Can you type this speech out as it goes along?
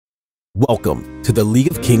Welcome to the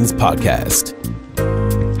League of Kings podcast.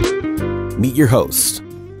 Meet your hosts,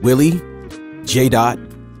 Willie,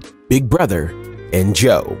 JDot, Big Brother, and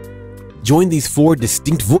Joe. Join these four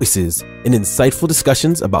distinct voices in insightful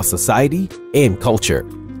discussions about society and culture.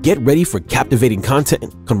 Get ready for captivating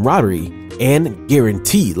content, camaraderie, and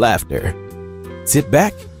guaranteed laughter. Sit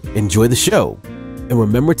back, enjoy the show, and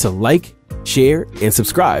remember to like, share, and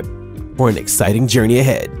subscribe for an exciting journey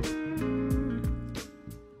ahead.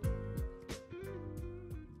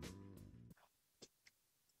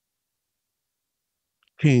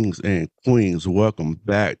 Kings and queens, welcome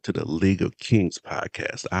back to the League of Kings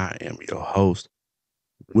podcast. I am your host,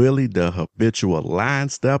 Willie, the habitual line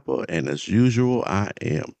stepper, and as usual, I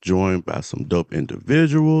am joined by some dope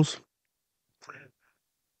individuals.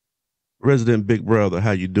 Resident Big Brother,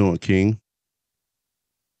 how you doing, King?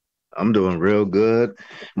 I'm doing real good.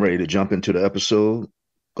 I'm ready to jump into the episode.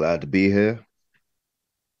 Glad to be here.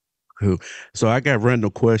 Cool. So I got random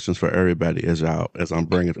questions for everybody as I'm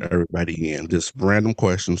bringing everybody in. Just random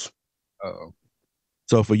questions. Uh-oh.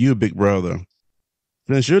 So for you, Big Brother,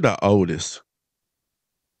 since you're the oldest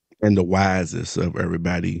and the wisest of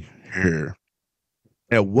everybody here,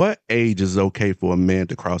 at what age is it okay for a man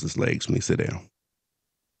to cross his legs when he sit down?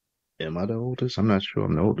 Am I the oldest? I'm not sure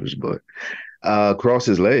I'm the oldest, but cross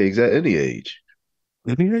his legs at any age.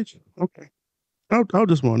 Any age? Okay. I'll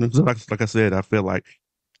just wonder. So like I said, I feel like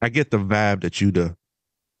I get the vibe that you the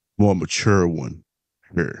more mature one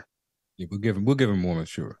here. Yeah, we'll give him more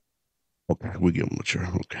mature. Okay, we give him mature.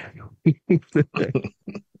 Okay.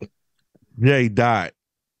 JDot,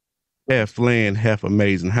 half land, half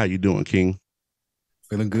amazing. How you doing, King?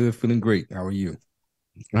 Feeling good, feeling great. How are you?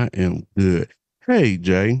 I am good. Hey,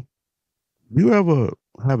 Jay, you ever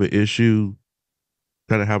have an issue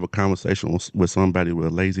trying to have a conversation with somebody with a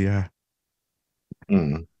lazy eye?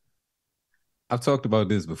 Mm. I've talked about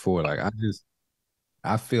this before. Like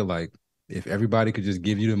I feel like if everybody could just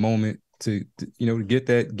give you the moment to get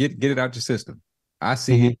it out your system. I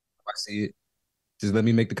see it. I see it. Just let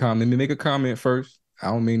me make the comment. Let me make a comment first. I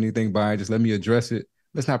don't mean anything by it. Just let me address it.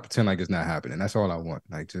 Let's not pretend like it's not happening. That's all I want.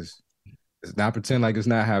 Like just not pretend like it's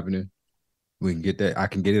not happening. We can get that. I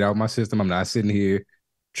can get it out of my system. I'm not sitting here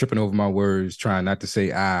tripping over my words, trying not to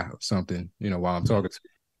say or something, while I'm talking to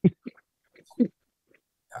you.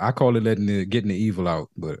 I call it getting the evil out,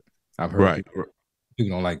 but I've heard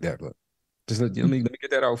people don't like that. But just let me get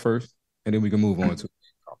that out first, and then we can move on to the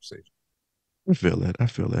conversation. I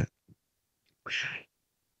feel that.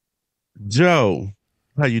 Joe,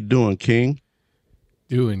 how you doing, King?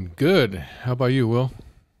 Doing good. How about you, Will?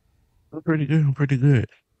 I'm pretty good.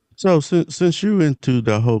 So since you're into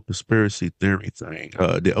the whole conspiracy theory thing,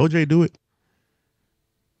 did OJ do it?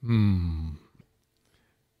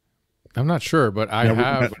 I'm not sure, but I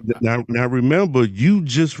have. Now remember, you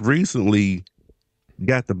just recently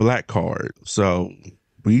got the black card, so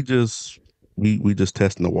we just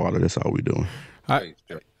testing the water. That's all we're doing.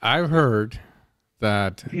 I've heard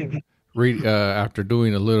that after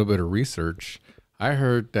doing a little bit of research, I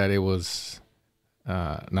heard that it was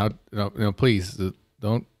please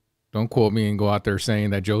don't quote me and go out there saying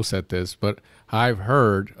that Joe said this, but I've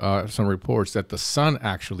heard some reports that the son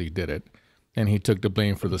actually did it, and he took the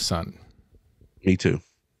blame for the son. Me too.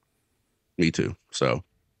 So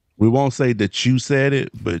we won't say that you said it,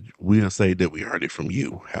 but we'll say that we heard it from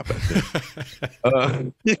you. How about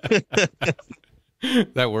that?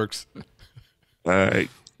 That works. All right.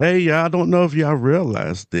 Hey, y'all, I don't know if y'all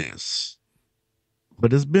realize this,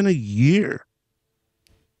 but it's been a year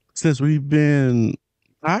since we've been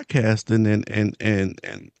podcasting and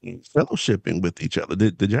fellowshipping with each other.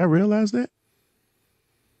 Did y'all realize that?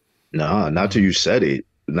 No, not till you said it.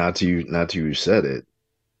 Not till you said it.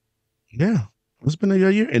 Yeah, it's been a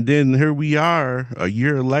year, and then here we are a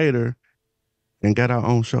year later, and got our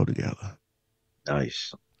own show together.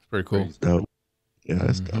 Nice. Pretty cool. That's dope. Yeah,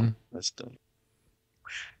 that's dope. That's dope.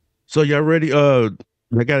 So y'all ready? I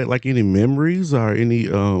got like any memories or any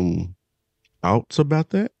thoughts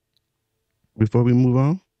about that before we move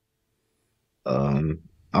on?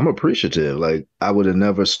 I'm appreciative. Like I would have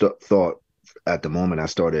never thought at the moment I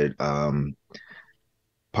started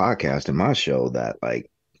podcasting my show that like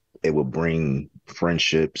it would bring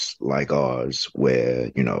friendships like ours where,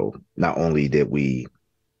 not only did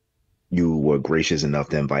you were gracious enough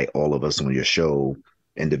to invite all of us on your show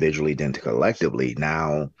individually, then collectively.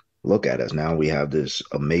 Now look at us. Now we have this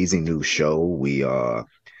amazing new show. We are,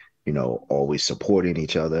 always supporting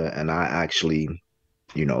each other. And I actually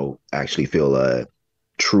feel a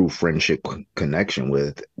true friendship connection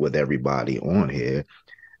with everybody on here.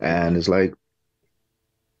 And it's like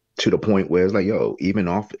to the point where it's like, yo, even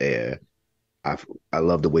off air, I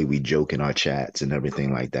love the way we joke in our chats and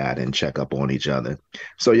everything like that, and check up on each other.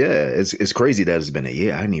 So yeah, it's crazy that it's been a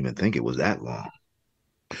year. I didn't even think it was that long.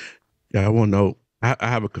 Yeah, I want to know. I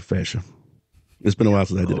have a confession. It's been a while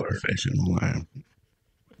since I did a Lord. confession online.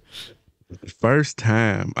 The first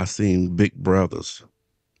time I seen Big Brother's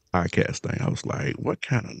podcast thing, I was like, "What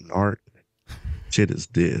kind of narc shit is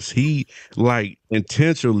this?" He like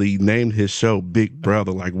intentionally named his show Big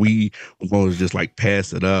Brother, like we were going to just like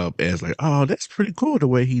pass it up as like, "Oh, that's pretty cool the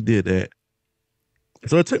way he did that."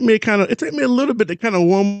 So it took me a little bit to kind of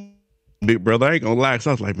warm Big Brother. I ain't gonna lie, 'cause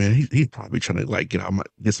I was like, man, he's probably trying to like get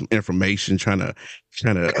some information, trying to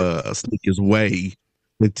sneak his way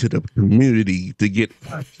into the community to get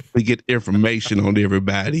information on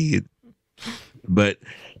everybody. But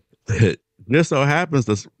just so happens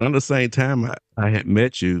that around the same time I had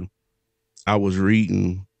met you, I was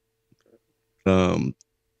reading the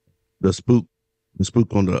spook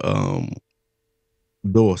on the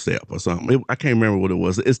doorstep or something. I can't remember what it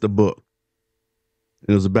was. It's the book.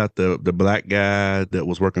 It was about the black guy that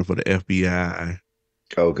was working for the FBI.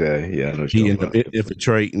 Okay, yeah, I know what He you're ended talking up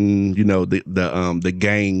infiltrating, the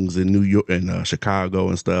gangs in New York and Chicago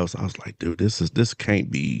and stuff. So I was like, dude, this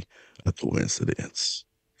can't be a coincidence.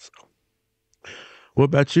 So, what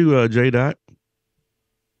about you, JDot?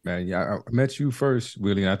 Man, yeah, I met you first,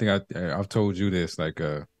 Willie. And I think I've told you this. Like,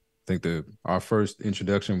 I think our first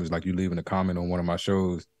introduction was like you leaving a comment on one of my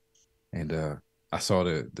shows, and I saw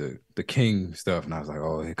the King stuff, and I was like,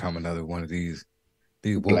 oh, here come another one of these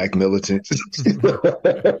Black militants.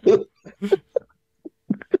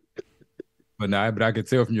 But I could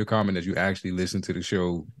tell from your comment that you actually listened to the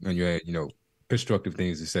show and you had, constructive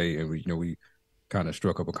things to say, and we kind of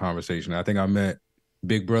struck up a conversation. I think I met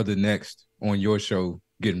Big Brother next on your show,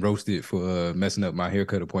 getting roasted for messing up my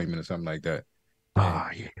haircut appointment or something like that. Oh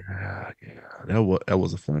yeah. That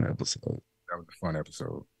was a fun episode. That was a fun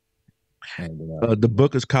episode. And the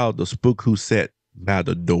book is called "The Spook Who Sat by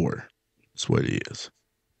the Door." That's what it is.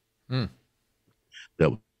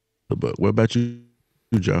 That was the book. What about you,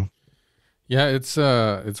 Joe? Yeah, it's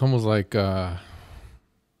almost like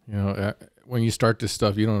when you start this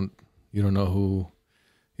stuff, you don't know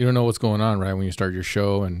what's going on, right? When you start your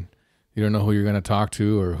show, and you don't know who you're going to talk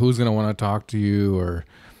to or who's going to want to talk to you, or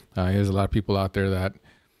there's a lot of people out there that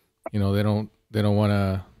they don't want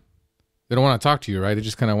to talk to you, right? They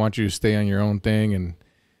just kind of want you to stay on your own thing,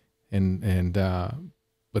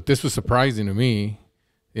 but this was surprising to me,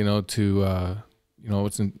 you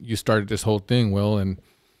started this whole thing, Will, and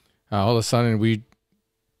all of a sudden we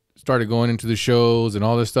started going into the shows and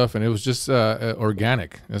all this stuff, and it was just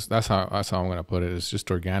organic. That's how I'm gonna put it. It's just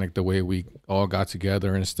organic, the way we all got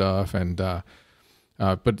together and stuff. And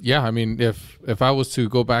but yeah, I mean, if I was to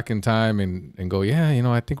go back in time and go, yeah,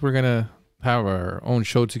 I think we're gonna have our own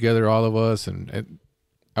show together, all of us, and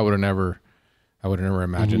I would have never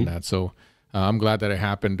imagined that. So I'm glad that it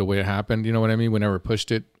happened the way it happened. You know what I mean? We never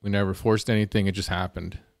pushed it. We never forced anything. It just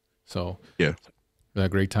happened. So yeah,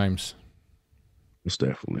 great times. It's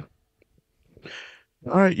definitely.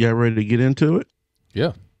 All right, y'all ready to get into it?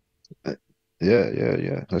 Yeah.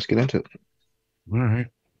 Yeah. Let's get into it. All right.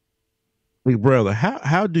 Big Brother,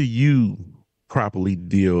 how do you properly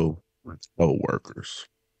deal with coworkers?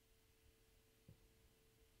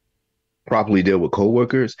 Properly deal with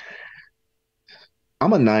coworkers?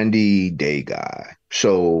 I'm a 90-day guy.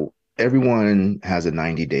 So everyone has a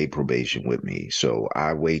 90-day probation with me. So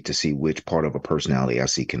I wait to see which part of a personality I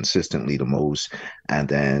see consistently the most. And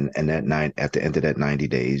then at the end of that 90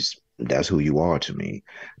 days, that's who you are to me.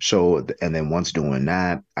 So, and then once doing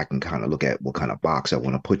that, I can kind of look at what kind of box I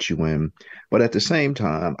want to put you in. But at the same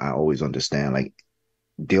time, I always understand, like,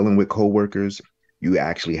 dealing with coworkers, you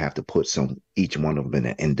actually have to put each one of them in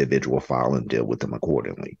an individual file and deal with them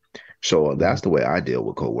accordingly. So that's the way I deal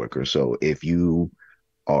with coworkers. So if you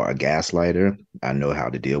are a gaslighter, I know how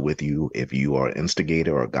to deal with you. If you are an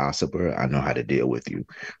instigator or a gossiper, I know how to deal with you.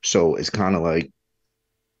 So it's kind of like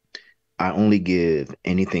I only give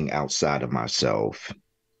anything outside of myself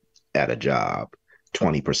at a job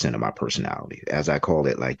 20% of my personality. As I call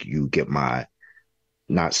it, like, you get my,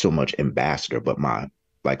 not so much ambassador, but my,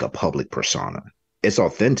 like, a public persona. It's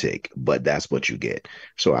authentic, but that's what you get.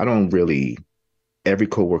 So I don't really, every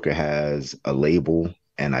coworker has a label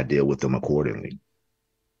and I deal with them accordingly.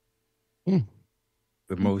 The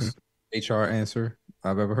most HR answer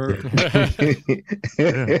I've ever heard.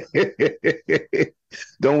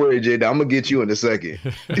 Don't worry, Jada. I'm gonna get you in a second.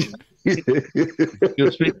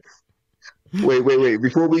 Wait.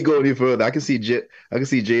 Before we go any further, I can see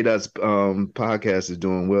J-Dot's podcast is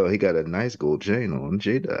doing well. He got a nice gold chain on.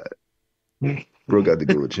 J-Dot. Bro got the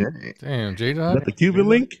gold chain. Damn, Got JDot. the Cuban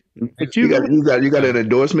link? The You Cuban got link? you got you got an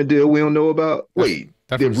endorsement deal we don't know about. That's Wait,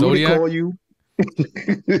 that from did Rudy Zodiac. call you?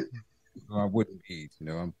 So I wouldn't be,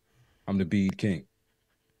 I'm the bead king.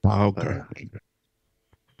 Oh, okay.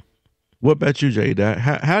 What about you, Jay?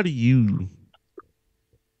 How do you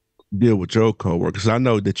deal with your coworkers? I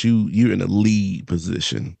know that you're in a lead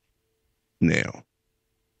position now.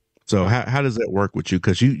 So how does that work with you?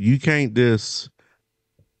 Because you can't just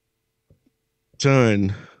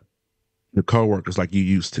shun the coworkers like you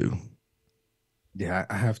used to. Yeah,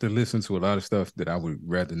 I have to listen to a lot of stuff that I would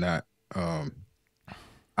rather not. I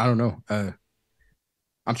don't know.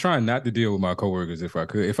 I'm trying not to deal with my coworkers if I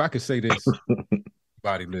could. If I could say this,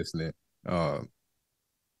 anybody listening,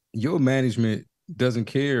 your management doesn't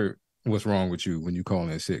care what's wrong with you when you call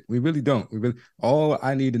in sick. We really don't. All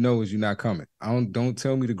I need to know is you're not coming. Don't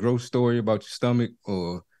tell me the gross story about your stomach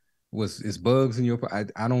or it's bugs in your.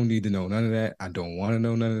 I don't need to know none of that. I don't want to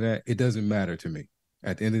know none of that. It doesn't matter to me.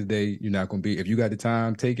 At the end of the day, you're not gonna be. If you got the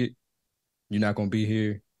time, take it. You're not gonna be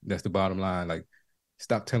here. That's the bottom line. Like,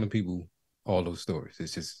 stop telling people all those stories.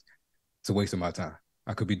 It's a waste of my time.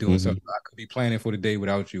 I could be doing something. I could be planning for the day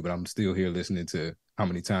without you, but I'm still here listening to how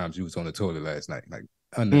many times you was on the toilet last night. Like,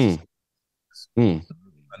 unnecessary.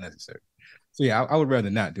 Unnecessary. So yeah, I would rather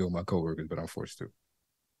not deal with my coworkers, but I'm forced to.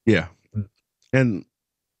 Yeah. And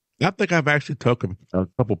I think I've actually told a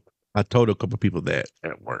couple people that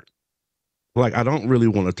at work. Like, I don't really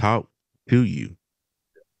want to talk to you,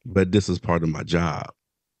 but this is part of my job.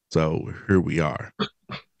 So here we are.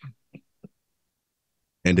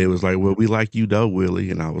 And they was like, well, we like you though,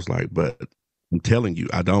 Willie. And I was like, but I'm telling you,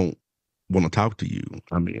 I don't want to talk to you.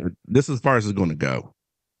 I mean, this is as far as it's going to go.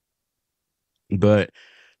 But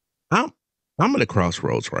I'm at a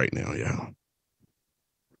crossroads right now, y'all.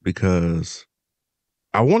 Because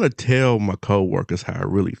I want to tell my coworkers how I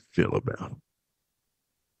really feel about them.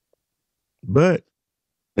 But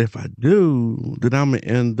if I do, then I'm going to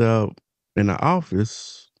end up in the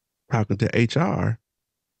office talking to HR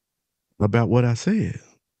about what I said.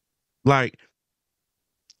 Like,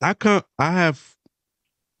 I have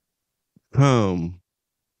come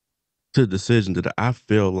to the decision that I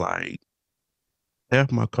feel like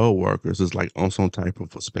half my coworkers is like on some type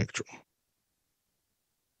of a spectrum.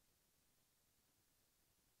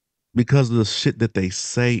 Because of the shit that they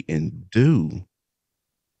say and do.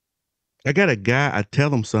 I got a guy, I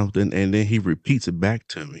tell him something and then he repeats it back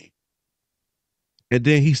to me. And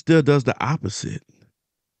then he still does the opposite.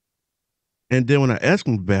 And then when I ask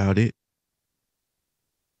him about it,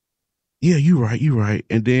 yeah, you're right.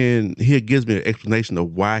 And then he gives me an explanation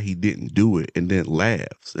of why he didn't do it and then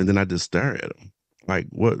laughs. And then I just stare at him. Like,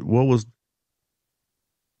 what was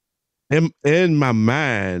in my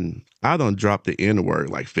mind, I done dropped the N-word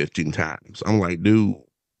like 15 times. I'm like, dude,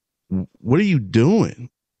 what are you doing?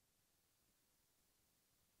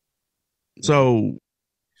 So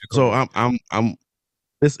I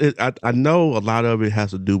know a lot of it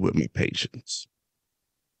has to do with my patience.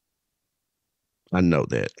 I know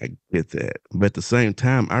that. I get that. But at the same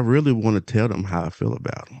time, I really want to tell them how I feel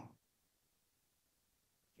about them.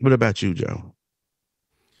 What about you, Joe?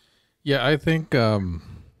 Yeah, I think when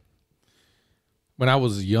I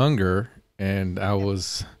was younger and I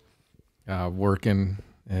was working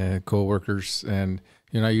co-workers, and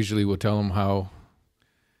I usually would tell them how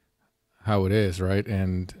it is, right?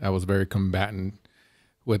 And I was very combatant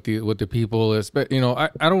with the people. But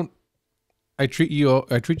I treat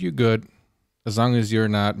you good as long as you're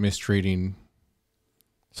not mistreating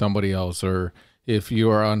somebody else, or if you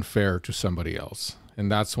are unfair to somebody else.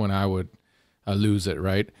 And that's when I would lose it,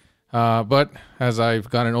 right? But as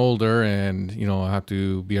I've gotten older and, I have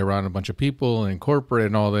to be around a bunch of people and corporate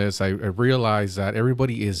and all this, I realize that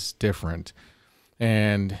everybody is different.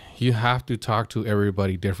 And you have to talk to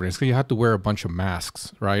everybody different. So you have to wear a bunch of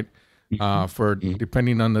masks, right?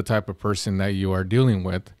 Depending on the type of person that you are dealing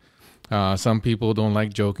with. Some people don't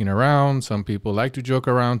like joking around. Some people like to joke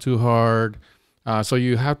around too hard. So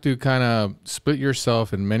you have to kind of split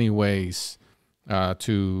yourself in many ways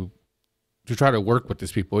to try to work with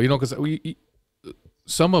these people, because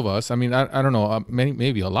some of us, I mean, I don't know,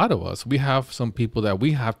 maybe a lot of us, we have some people that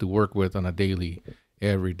we have to work with on a daily,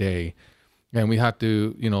 every day. And we have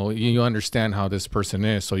to, you understand how this person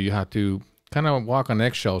is. So you have to kind of walk on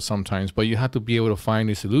eggshells sometimes, but you have to be able to find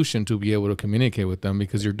a solution to be able to communicate with them,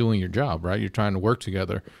 because you're doing your job, right? You're trying to work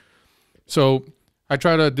together. So I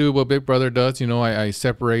try to do what Big Brother does. I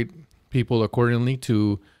separate people accordingly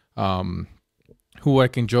to who I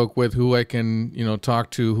can joke with, who I can,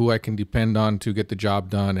 talk to, who I can depend on to get the job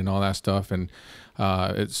done and all that stuff. And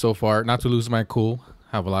it's so far, not to lose my cool,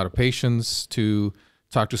 have a lot of patience to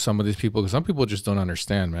talk to some of these people, because some people just don't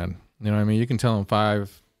understand, man. You know what I mean? You can tell them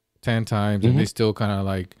 5, 10 times, and they still kind of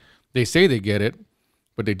like, they say they get it,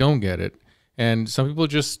 but they don't get it. And some people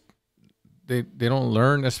just, they don't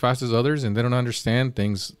learn as fast as others, and they don't understand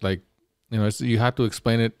things like, you know, you have to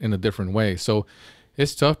explain it in a different way. So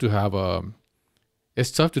it's tough to have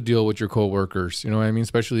it's tough to deal with your coworkers, you know what I mean?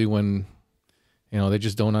 Especially when, you know, they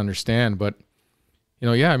just don't understand. But, you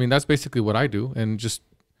know, yeah, I mean, that's basically what I do, and just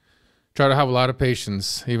try to have a lot of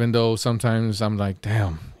patience, even though sometimes I'm like,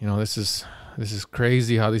 damn, you know, this is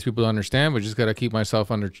crazy how these people don't understand, but just got to keep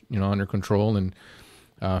myself under control, and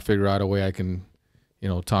figure out a way I can, you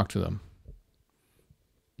know, talk to them.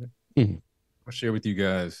 I'll share with you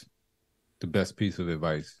guys the best piece of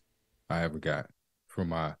advice I ever got from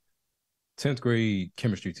my 10th grade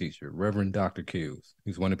chemistry teacher, Reverend Dr. Kills.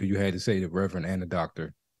 He's one of the people you had to say the Reverend and the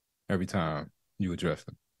Doctor every time you addressed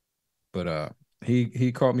him. But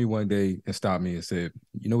he caught me one day and stopped me and said,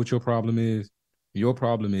 you know what your problem is? Your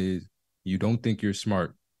problem is you don't think you're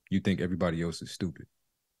smart. You think everybody else is stupid.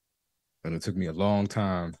 And it took me a long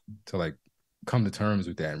time to like come to terms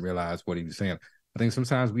with that and realize what he was saying. I think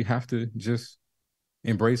sometimes we have to just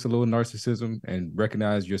embrace a little narcissism and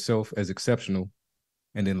recognize yourself as exceptional,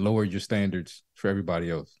 and then lower your standards for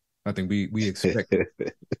everybody else. I think we expect to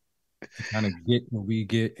kind of get what we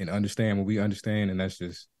get and understand what we understand, and that's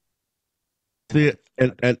just. See,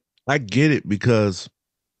 and I get it, because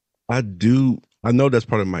I know that's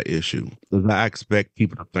part of my issue. Is I expect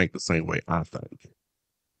people to think the same way I think,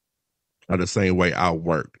 or the same way I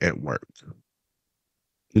work at work.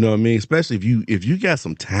 You know what I mean? Especially if you got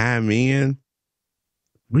some time in,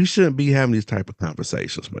 we shouldn't be having these type of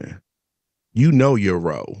conversations, man. You know your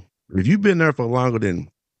role. If you've been there for longer than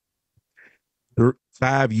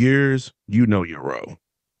 5 years, you know your role.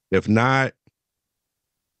 If not,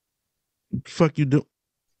 what the fuck you do?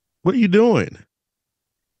 What are you doing?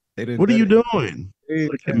 What are you doing?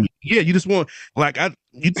 Yeah, you just want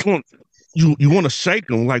you want to shake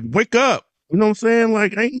them, like, wake up. You know what I'm saying?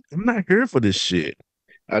 Like, I'm not here for this shit.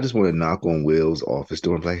 I just want to knock on Will's office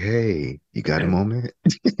door and be like, hey, you got a moment?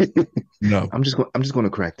 No. I'm just going to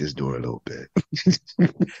crack this door a little bit.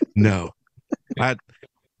 No. Yeah,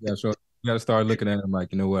 so you got to start looking at him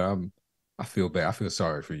like, you know what? I feel bad. I feel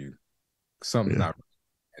sorry for you. Something's not right.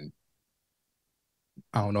 And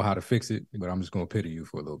I don't know how to fix it, but I'm just going to pity you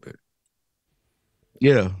for a little bit.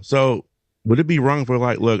 Yeah. So would it be wrong for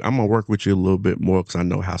like, look, I'm going to work with you a little bit more because I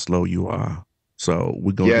know how slow you are. So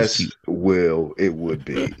we're going to keep. Will, it would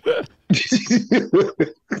be. I'm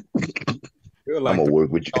going to work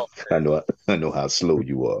with you. I know how slow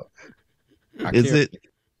you are. Is it?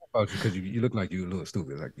 About you because you look like you're a little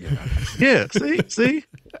stupid. Like, yeah. Yeah. See?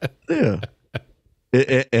 Yeah.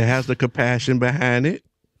 It has the compassion behind it,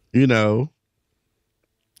 you know.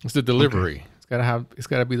 It's the delivery. Okay. It's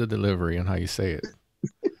gotta be the delivery and how you say it.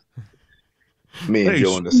 Me and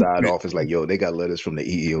Joe in the side office, like, yo, they got letters from the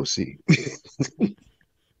EEOC.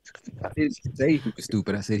 I didn't say he was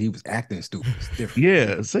stupid. I said he was acting stupid. It's different.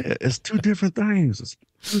 Yeah, it's two different things.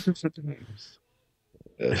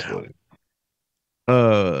 That's funny.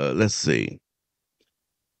 Let's see.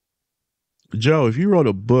 Joe, if you wrote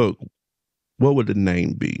a book, what would the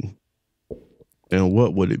name be? And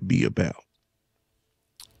what would it be about?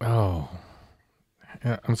 Oh,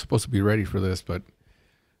 yeah, I'm supposed to be ready for this, but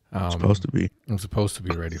I'm supposed to be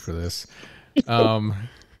ready for this. Didn't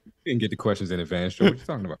get the questions in advance. Joe, what you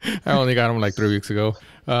talking about? I only got them like 3 weeks ago.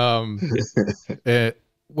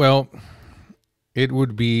 Well, it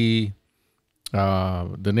would be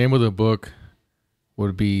the name of the book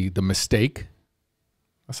would be The Mistake.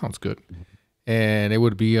 That sounds good. And it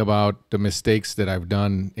would be about the mistakes that I've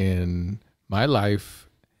done in my life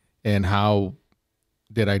and how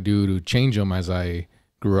did I do to change them as I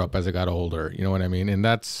grew up, as I got older. You know what I mean? And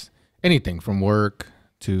that's anything from work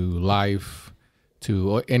to life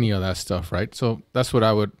to any of that stuff, right? So that's what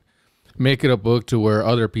I would make it a book to where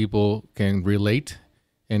other people can relate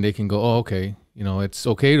and they can go, oh, okay, you know, it's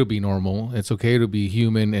okay to be normal. It's okay to be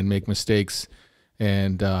human and make mistakes.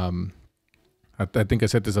 And I think I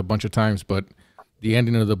said this a bunch of times, but the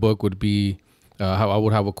ending of the book would be how I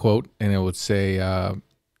would have a quote, and it would say,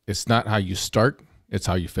 it's not how you start, it's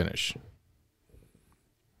how you finish.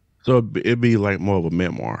 So it'd be like more of a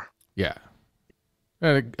memoir. Yeah.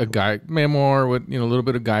 A memoir with, you know, a little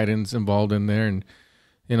bit of guidance involved in there. And,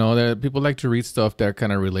 you know, that people like to read stuff that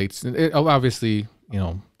kind of relates. It, obviously, you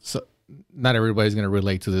know, not everybody's going to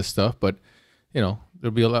relate to this stuff, but, you know,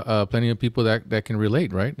 there'll be plenty of people that can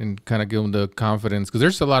relate, right? And kind of give them the confidence. Because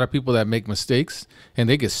there's a lot of people that make mistakes and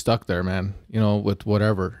they get stuck there, man, you know, with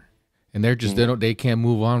whatever. And they're just, they can't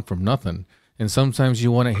move on from nothing. And sometimes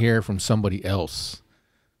you want to hear from somebody else.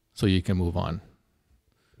 so you can move on.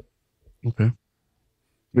 Okay.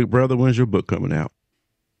 Big brother, when's your book coming out?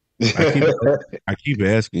 I keep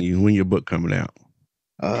asking you when your book coming out.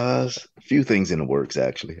 A few things in the works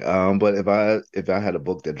actually. But if I had a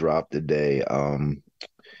book that dropped today,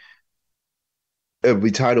 it would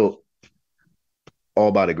be titled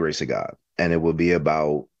All by the Grace of God. And it would be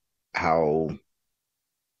about how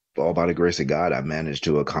all by the grace of God I managed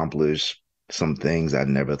to accomplish some things I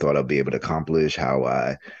never thought I'd be able to accomplish, how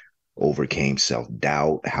I overcame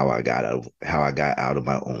self-doubt, how I got out of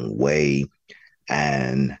my own way,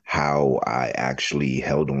 and how I actually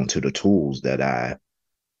held on to the tools that I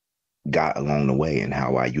got along the way and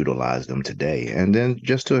how I utilize them today. And then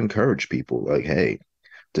just to encourage people, like, hey,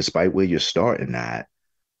 despite where you're starting at,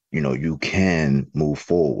 you can move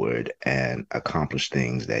forward and accomplish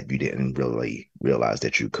things that you didn't really realize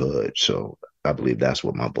that you could. So I believe that's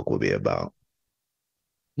what my book will be about.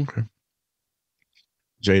 Okay.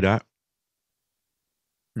 JDot.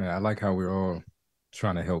 Yeah, I like how we're all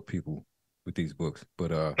trying to help people with these books.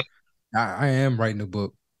 But I am writing a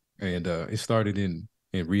book, and it started in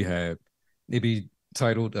rehab. It be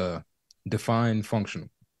titled Define Functional,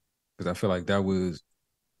 because I feel like that was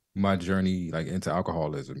my journey like into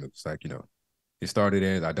alcoholism. It was like, it started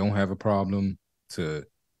as I don't have a problem to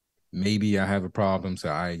maybe I have a problem.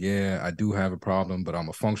 So I do have a problem, but I'm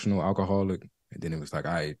a functional alcoholic. And then it was like,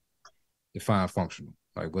 I define functional.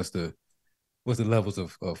 Like what's the levels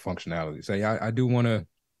of functionality? So yeah, I do want to,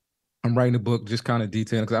 I'm writing a book just kind of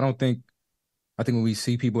detailing, because I think when we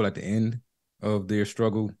see people at the end of their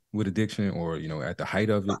struggle with addiction, or, at the height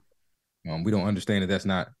of it, we don't understand that that's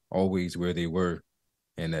not always where they were,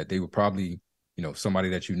 and that they were probably, somebody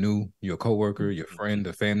that you knew, your coworker, your friend,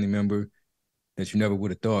 a family member that you never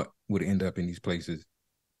would have thought would end up in these places.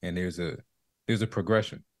 And there's a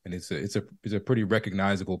progression, and it's a pretty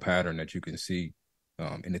recognizable pattern that you can see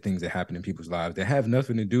in the things that happen in people's lives that have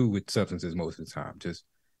nothing to do with substances most of the time. Just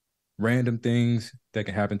random things that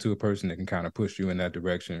can happen to a person that can kind of push you in that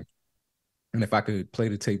direction. And if I could play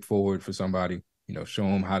the tape forward for somebody, show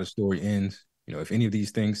them how the story ends. If any of these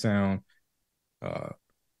things sound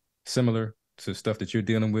similar to stuff that you're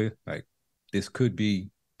dealing with, like this could be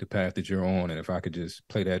the path that you're on. And if I could just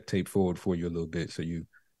play that tape forward for you a little bit, so you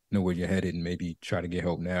know where you're headed and maybe try to get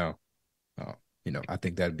help now, I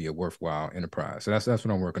think that'd be a worthwhile enterprise. So that's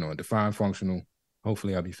what I'm working on. Define Functional.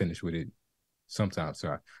 Hopefully I'll be finished with it sometime. So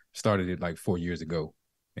I started it like 4 years ago,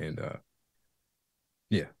 and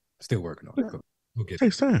yeah, still working on it. We'll get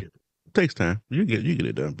Takes time. Takes time. You get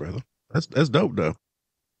it done, brother. That's dope though.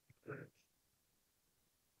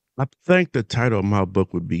 I think the title of my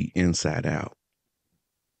book would be Inside Out.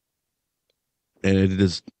 And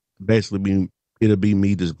it'll be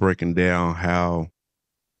me just breaking down how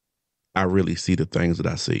I really see the things that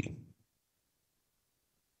I see.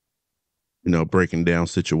 Breaking down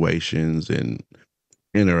situations and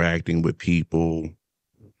interacting with people.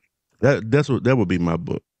 That would be my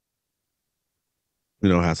book.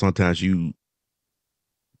 How sometimes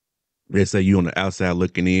they say you on the outside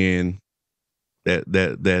looking in.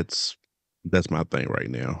 That's my thing right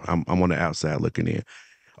now. I'm on the outside looking in,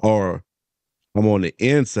 or I'm on the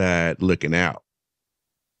inside looking out,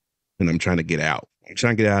 and I'm trying to get out. I'm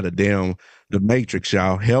trying to get out of the matrix.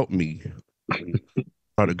 Y'all help me.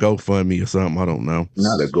 Or to GoFundMe or something. I don't know.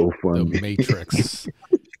 Not a GoFundMe. The Matrix.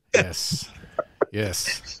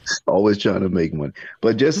 Yes. Always trying to make money.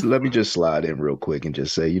 But let me just slide in real quick and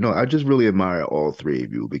just say, I just really admire all three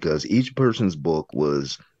of you, because each person's book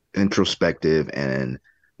was introspective and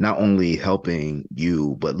not only helping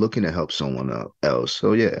you, but looking to help someone else.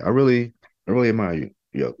 So yeah, I really admire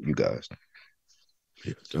you guys.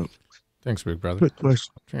 Yeah, so. Thanks, big brother. Good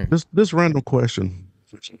question. Okay. This random question.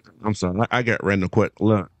 I'm sorry, I got random question.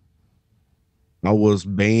 Look, I was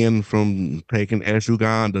banned from taking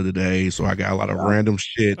ashwagandha today, so I got a lot of random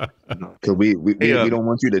shit. So we don't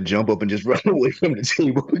want you to jump up and just run away from the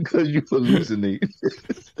table because you hallucinate.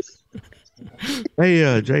 Hey,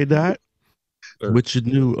 JDot, with your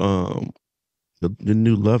new the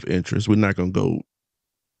new love interest, we're not gonna go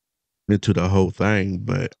into the whole thing,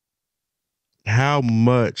 but how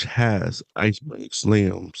much has Iceberg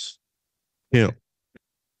Slim's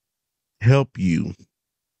help you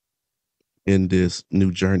in this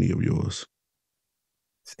new journey of yours?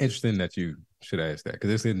 It's interesting that you should ask that, because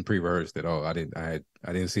this isn't pre-rehearsed at all. I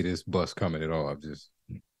didn't see this bus coming at all. I just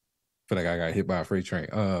feel like I got hit by a freight train.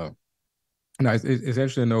 No, it's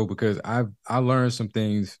interesting though, because I learned some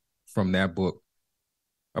things from that book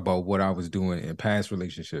about what I was doing in past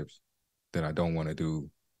relationships that I don't want to do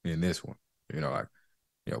in this one.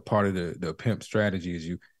 Part of the pimp strategy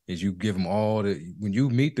is you give them all when you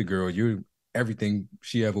meet the girl, you're everything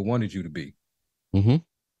she ever wanted you to be. Mm-hmm.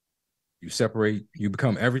 You separate, you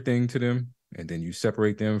become everything to them, and then you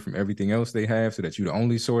separate them from everything else they have so that you're the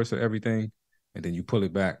only source of everything. And then you pull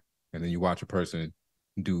it back, and then you watch a person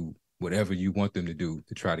do whatever you want them to do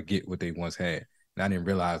to try to get what they once had. And I didn't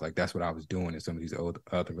realize like that's what I was doing in some of these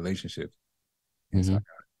other relationships. And so I gotta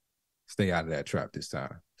stay out of that trap this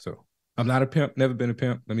time. So I'm not a pimp, never been a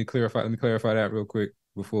pimp. Let me clarify that real quick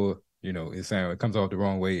before, it comes off the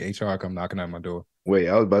wrong way. HR come knocking on my door. Wait,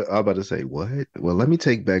 I was about to say what? Well, let me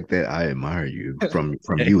take back that I admire you from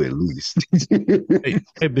you at least.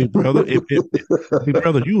 Hey, big brother. Big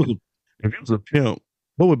brother, if you was a pimp,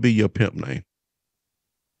 what would be your pimp name?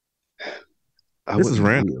 This is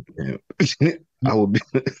random. I would be.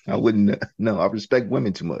 I wouldn't. No, I respect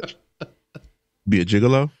women too much. Be a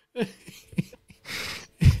gigolo.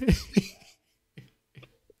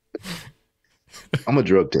 I'm a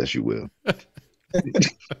drug test you, Will.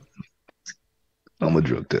 I'm a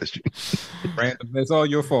drug test you. Random. That's all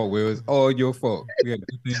your fault, Will. It's all your fault. We had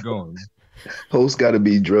everything going. Host got to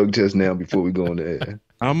be drug test now before we go on the air.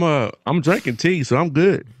 I'm drinking tea, so I'm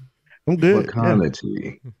good. I'm good. What kind of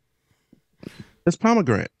tea? It's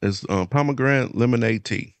pomegranate. It's pomegranate lemonade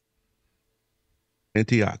tea.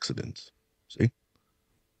 Antioxidants. See?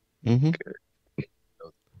 Mm-hmm. Okay.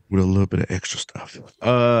 With a little bit of extra stuff.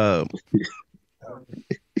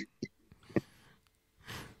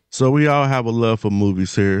 So we all have a love for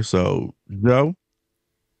movies here. So, Joe,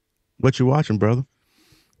 what you watching, brother?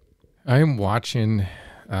 I am watching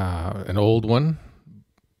an old one,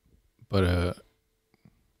 but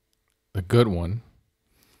a good one.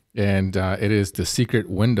 And it is The Secret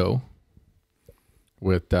Window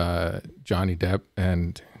with Johnny Depp,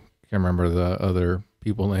 and I can't remember the other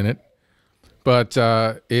people in it. But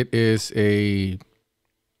it is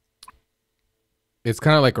it's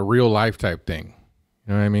kind of like a real life type thing.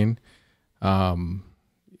 You know what I mean?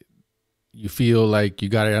 You feel like you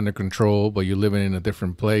got it under control, but you're living in a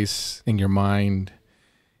different place in your mind,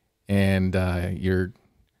 and you're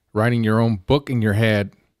writing your own book in your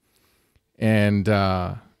head, and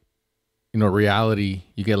reality,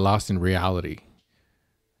 you get lost in reality.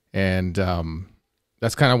 And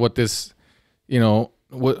that's kind of what this,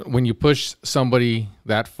 when you push somebody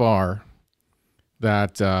that far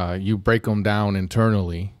that you break them down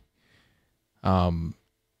internally,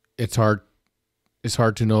 it's hard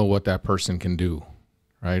to know what that person can do,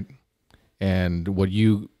 right? And what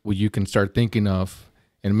you can start thinking of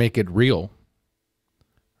and make it real,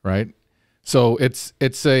 right? So it's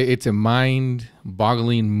a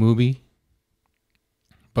mind-boggling movie,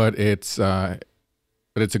 but it's a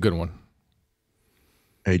good one.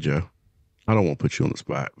 Hey, Joe, I don't want to put you on the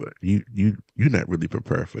spot, but you're not really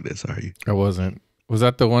prepared for this, are you? I wasn't. Was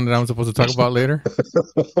that the one that I'm supposed to talk about later?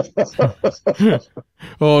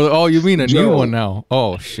 Oh, you mean a Joe. new one now?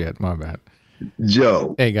 Oh shit, my bad.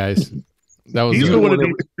 Joe. Hey guys, that was He's the one that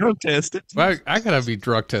needs drug tested. I gotta be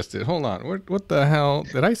drug tested. Hold on, what the hell?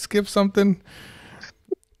 Did I skip something?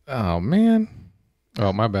 Oh man.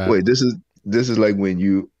 Oh my bad. Wait, this is like when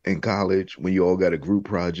you in college when you all got a group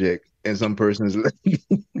project and some person's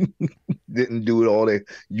didn't do it all day.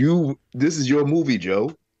 This is your movie,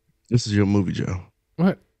 Joe. This is your movie, Joe.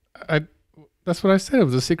 What? That's what I said. It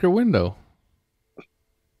was a secret window.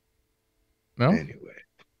 No? Anyway.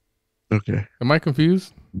 Okay. Am I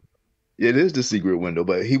confused? It is The Secret Window,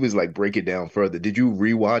 but he was like, break it down further. Did you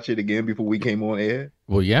rewatch it again before we came on air?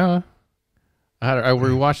 Well, yeah. I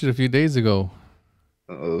rewatched it a few days ago.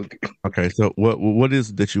 Okay. Okay. So what is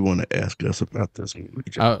it that you want to ask us about this movie,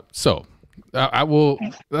 Joe? I will.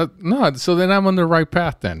 No. So then I'm on the right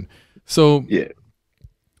path then. So Yeah.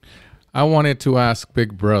 I wanted to ask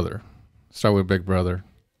Big Brother. Start with Big Brother.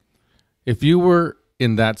 If you were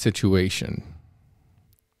in that situation,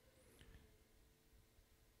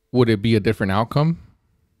 would it be a different outcome?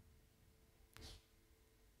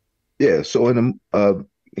 Yeah. So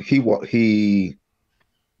he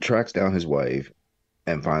tracks down his wife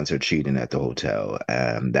and finds her cheating at the hotel,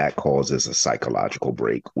 and that causes a psychological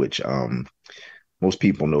break, which most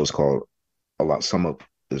people know is called some of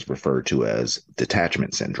is referred to as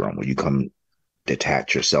detachment syndrome, where you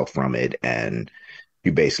detach yourself from it, and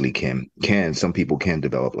you basically can some people can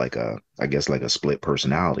develop like a split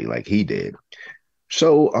personality like he did.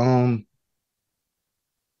 So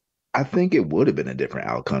I think it would have been a different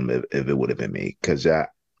outcome if it would have been me, because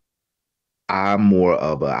I'm more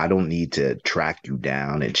of I don't need to track you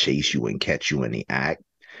down and chase you and catch you in the act.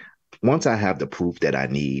 Once I have the proof that I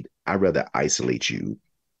need, I'd rather isolate you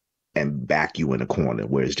and back you in a corner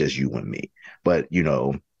where it's just you and me. But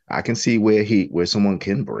I can see where someone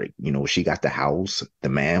can break. She got the house, the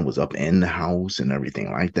man was up in the house and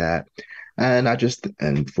everything like that.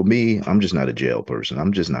 And for me, I'm just not a jail person.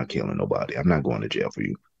 I'm just not killing nobody. I'm not going to jail for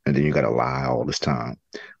you. And then you got to lie all this time.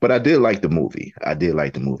 But I did like the movie. I did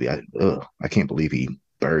like the movie. I can't believe he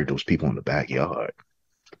buried those people in the backyard.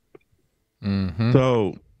 Mm-hmm.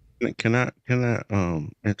 So can I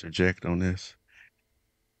interject on this?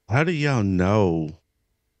 How do y'all know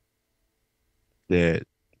that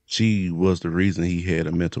she was the reason he had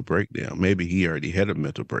a mental breakdown? Maybe he already had a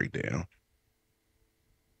mental breakdown.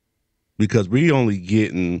 Because we only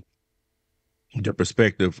getting the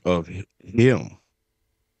perspective of him,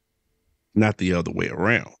 not the other way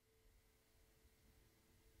around.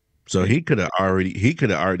 So he could have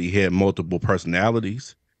already had multiple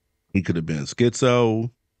personalities. He could have been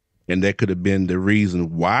schizo, and that could have been the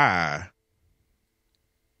reason why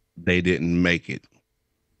they didn't make it.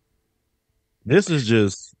 This is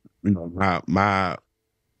just, you know,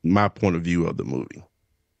 my point of view of the movie.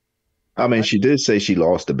 I mean, she did say she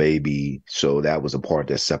lost the baby, so that was a part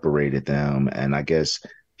that separated them. And I guess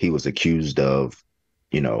he was accused of,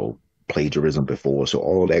 plagiarism before, so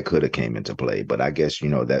all of that could have came into play. But I guess,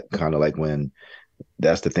 that kind of like when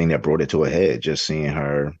that's the thing that brought it to a head, just seeing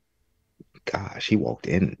her. Gosh, he walked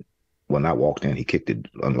in. Well, not walked in. He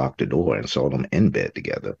unlocked the door and saw them in bed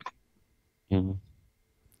together. Mm-hmm.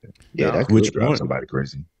 Yeah, that could drive somebody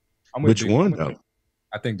crazy. Which one, though?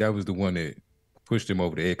 I think that was the one that pushed him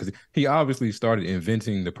over the edge, because he obviously started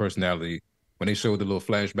inventing the personality when they showed the little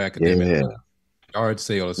flashback of them in the yard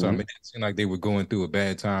sale or something. It didn't seem like they were going through a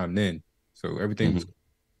bad time then. So everything was,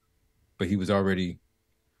 but he was already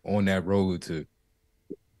on that road to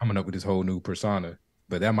coming up with this whole new persona.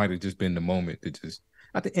 But that might have just been the moment that just,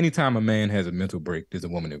 I think anytime a man has a mental break, there's a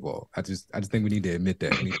woman involved. I just think we need to admit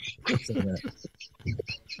that.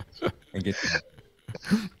 And get that.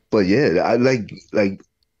 But yeah, I like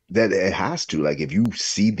that. It has to, like, if you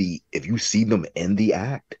see them in the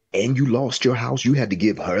act and you lost your house, you had to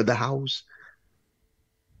give her the house.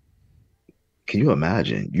 Can you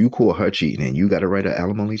imagine? You caught her cheating and you got to write an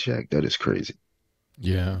alimony check? That is crazy.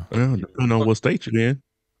 Yeah. Well, depending on what state you're in.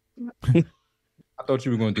 I thought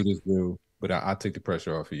you were going to do this, Bill, but I'll take the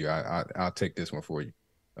pressure off of you. I'll take this one for you.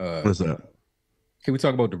 What's that? Can we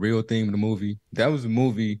talk about the real theme of the movie? That was a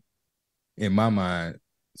movie, in my mind,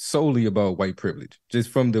 solely about white privilege.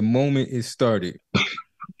 Just from the moment it started,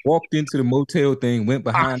 walked into the motel thing, went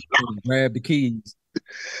behind and grabbed the keys.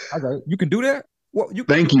 I was like, you can do that?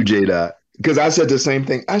 Thank you, JDot. Because I said the same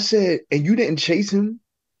thing. I said, and you didn't chase him?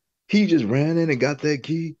 He just ran in and got that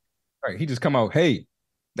key? Right. He just come out, hey.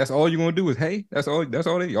 That's all you're gonna do is hey. That's all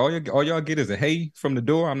all y'all get is a hey from the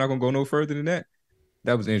door. I'm not gonna go no further than that.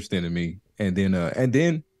 That was interesting to me. And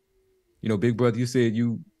then, Big Brother, you said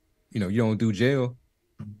you don't do jail.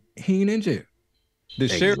 He ain't in jail. The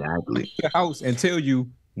sheriff to the house and tell you,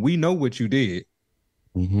 we know what you did.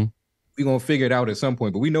 Mm-hmm. We're gonna figure it out at some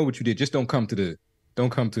point, but we know what you did. Just don't come to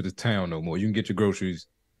the town no more. You can get your groceries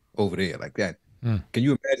over there like that. Can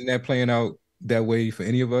you imagine that playing out that way for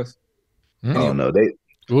any of us? Oh no, they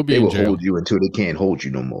will hold you until they can't hold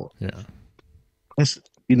you no more. Yeah.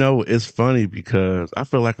 It's funny because I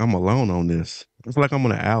feel like I'm alone on this. I feel like I'm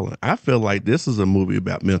on an island. I feel like this is a movie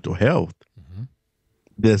about mental health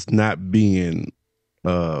that's not being,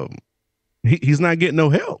 he's not getting no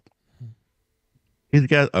help. He's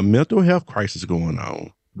got a mental health crisis going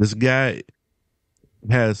on. This guy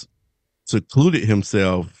has secluded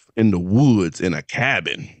himself in the woods in a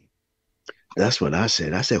cabin. That's what I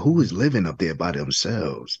said. I said, who is living up there by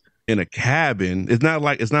themselves? In a cabin. It's not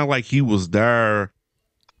like he was there,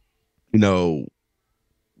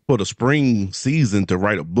 for the spring season to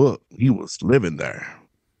write a book. He was living there.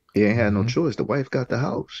 He ain't had no choice. The wife got the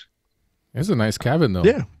house. It's a nice cabin though.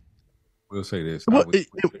 Yeah. We'll say this. Well,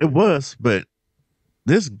 it was, but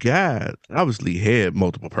this guy obviously had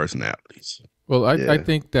multiple personalities. Well, I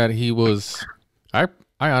think that he was, I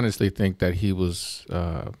honestly think that he was,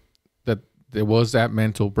 that there was that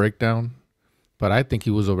mental breakdown, but I think he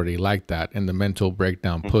was already like that, and the mental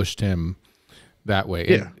breakdown pushed him that way.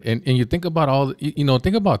 Yeah. And you think about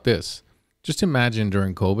think about this. Just imagine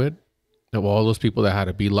during COVID, of all those people that had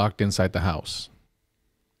to be locked inside the house,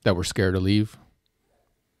 that were scared to leave.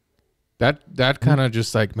 That kind of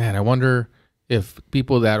just like, man, I wonder if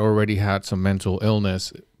people that already had some mental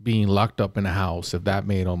illness being locked up in a house, if that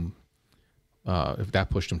made them, if that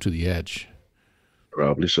pushed them to the edge.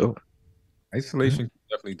 Probably so. Isolation can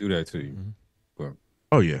definitely do that to you. But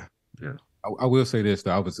oh yeah. I will say this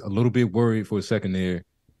though, I was a little bit worried for a second there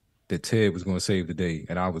that Ted was going to save the day,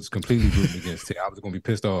 and I was completely rooting against Ted. I was going to be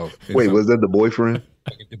pissed off. Wait, was that the boyfriend?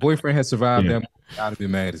 If the boyfriend had survived that, I'd have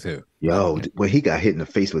been mad as hell. Yo, when he got hit in the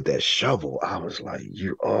face with that shovel, I was like,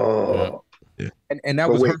 And that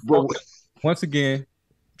was her fault. once again,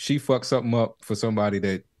 she fucked something up for somebody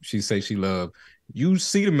that she say she loved. You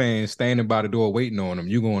see the man standing by the door waiting on him.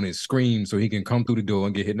 You go on and scream so he can come through the door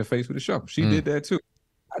and get hit in the face with a shovel. She did that too.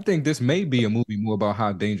 I think this may be a movie more about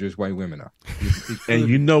how dangerous white women are. And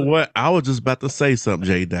you know what? I was just about to say something,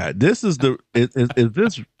 JDot. This is the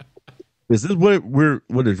is this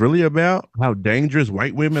what it's really about? How dangerous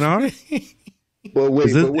white women are? But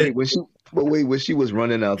wait, when she was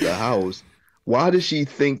running out the house, why did she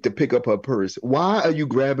think to pick up her purse? Why are you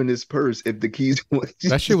grabbing this purse if the keys?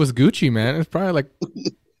 That shit was Gucci, man. It was probably like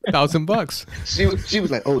 $1,000. She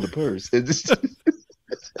was like, "Oh, the purse."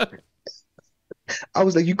 I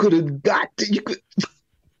was like, "You could have got it. You could."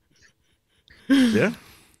 Yeah.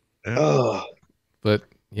 But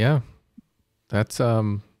yeah, that's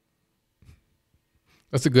a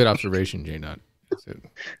good observation, JDot.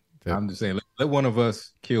 I'm just saying, let one of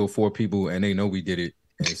us kill 4 people and they know we did it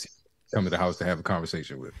and come to the house to have a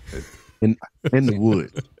conversation with. In the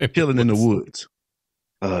woods. Killing in the woods.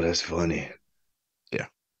 Oh, that's funny. Yeah.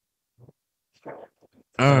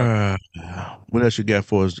 What else you got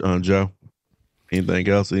for us, Joe? Anything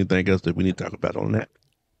else? Anything else that we need to talk about on that?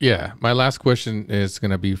 Yeah, my last question is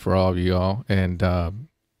going to be for all of y'all. And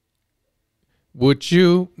would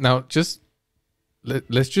you now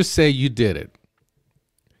let's just say you did it.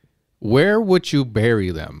 Where would you bury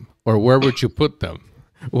them, or where would you put them?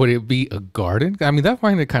 Would it be a garden? I mean, that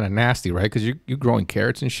find it kind of nasty, right? Because you're growing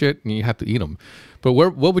carrots and shit, and you have to eat them. But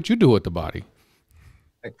what would you do with the bodies?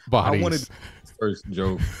 I wanted first,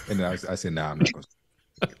 Joe, and then I said, "Nah, I'm not going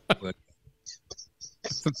to." But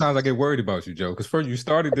sometimes I get worried about you, Joe, because first you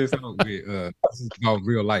started this out with this is about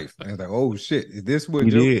real life, and I was like, "Oh shit, is this what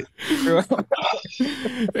Joe?" Did.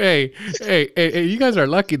 Hey, you guys are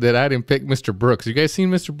lucky that I didn't pick Mr. Brooks. You guys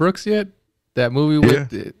seen Mr. Brooks yet? That movie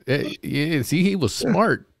with see, he was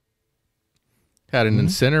smart. Had an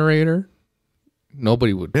incinerator.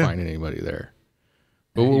 Nobody would find anybody there.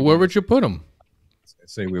 But where would you put them?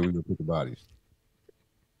 Say where we would put the bodies.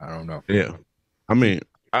 I don't know. Yeah, I mean,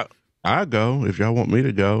 I go if y'all want me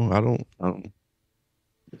to go. I don't.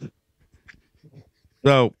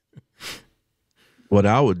 So, what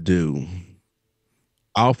I would do.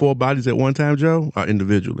 All 4 bodies at one time, Joe, or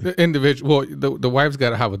individually? Well, the wife's got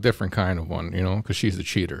to have a different kind of one, because she's a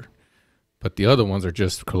cheater. But the other ones are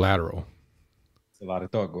just collateral. There's a lot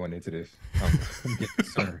of thought going into this. I'm getting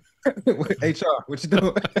concerned. HR, what you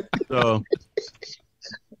doing? So,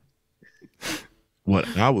 what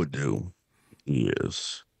I would do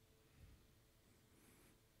is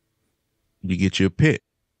you get your pit.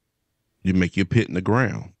 You make your pit in the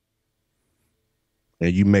ground.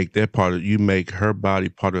 And you make that you make her body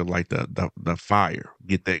part of like the fire.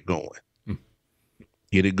 Get that going.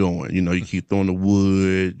 Get it going. You keep throwing the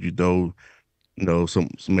wood,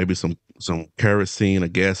 maybe some kerosene or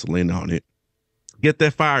gasoline on it. Get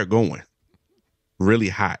that fire going. Really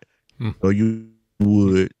hot. So you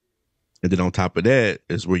would, and then on top of that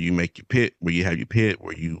is where you make your pit, where you have your pit,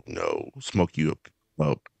 where you smoke you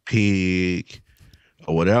a pig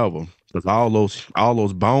or whatever. Because all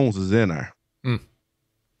those bones is in there.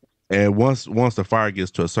 And once the fire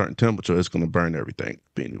gets to a certain temperature, it's going to burn everything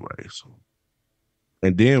anyways.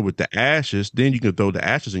 And then with the ashes, then you can throw the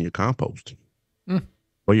ashes in your compost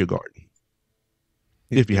or your garden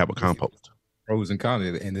if you have a compost. Pros and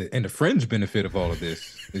cons, and the fringe benefit of all of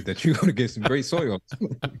this is that you're going to get some great soil.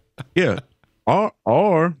 Yeah, or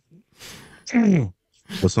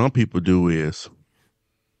what some people do is,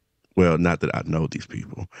 well, not that I know these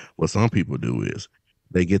people. What some people do is,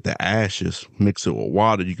 they get the ashes, mix it with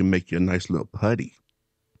water. You can make you a nice little putty.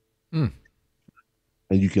 And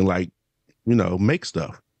you can make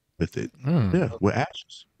stuff with it. Yeah, with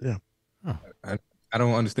ashes. Yeah. I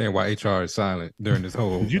don't understand why HR is silent during this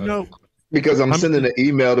whole. Because I'm sending an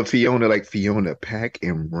email to Fiona, like, Fiona, pack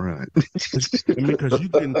and run. Because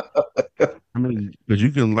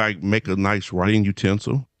you can like make a nice writing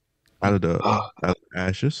utensil out of the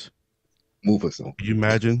ashes. Move us on. Could you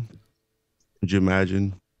imagine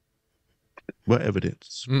what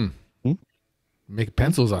evidence? Make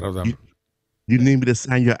pencils out of them. You need me to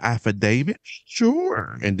sign your affidavit?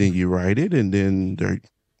 Sure. And then you write it, and then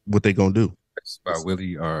what they gonna do? By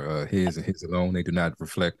Willie are his and his alone. They do not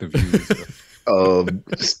reflect the views of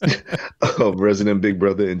resident Big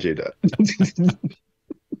Brother and JDot.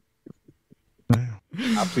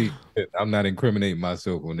 I plead, I'm not incriminating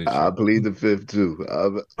myself on this. I plead the 5th too.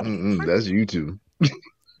 That's you two.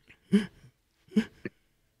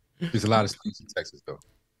 There's a lot of states in Texas though.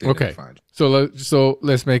 Okay, so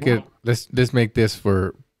let's make it. Let's make this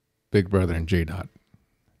for Big Brother and JDot.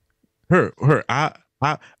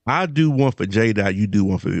 I do one for JDot. You do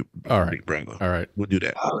one for All right. Big Brother. All right. We'll do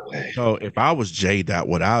that. Okay. So if I was JDot,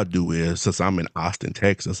 what I'll do is, since I'm in Austin,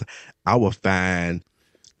 Texas, I will find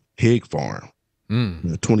pig farm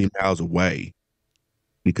 20 miles away,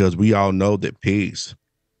 because we all know that pigs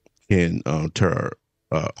can tear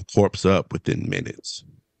a corpse up within minutes.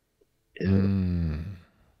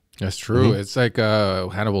 That's true. It's like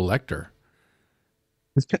Hannibal Lecter.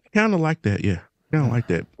 It's kind of like that, yeah. Kind of like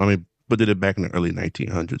that. I mean, but did it back in the early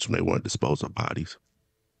 1900s when they wanted to dispose of bodies.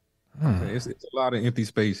 It's a lot of empty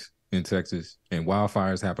space in Texas, and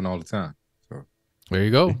wildfires happen all the time. So There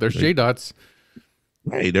you go. There's JDots.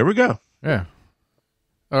 Hey, there we go. Yeah.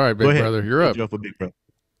 All right, Big Brother, you're up. Joe for Big Brother.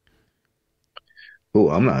 Oh,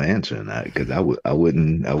 I'm not answering that because I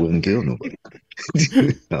wouldn't kill nobody.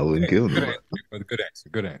 I wouldn't kill nobody.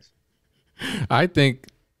 Good answer. I think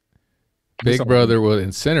Big Brother would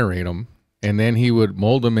incinerate them, and then he would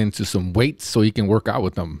mold them into some weights so he can work out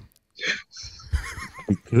with them.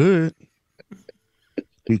 He could.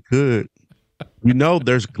 He could. You know,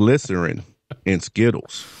 there's glycerin in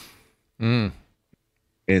Skittles.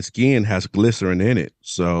 And skin has glycerin in it.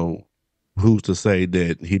 So who's to say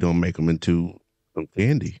that he don't make them into some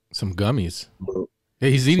candy? Some gummies. Yeah,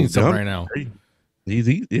 he's eating some right now. He's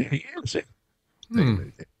eating. Yeah, he is.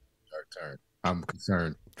 I'm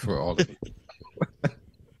concerned for all of you. All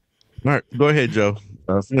right, go ahead, Joe.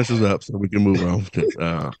 Finish us up so we can move on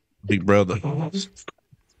to Big Brother.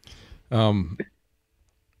 I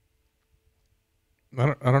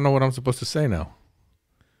don't know what I'm supposed to say now.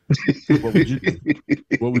 What would you do?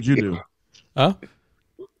 What would you do? Huh?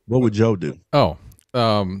 What would Joe do? Oh,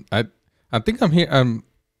 I think I'm here.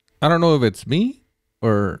 I don't know if it's me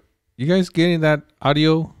or you guys getting that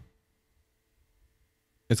audio.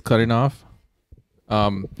 It's cutting off.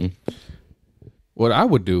 What I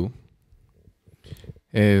would do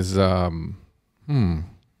is, I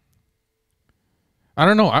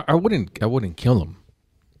don't know. I wouldn't kill him.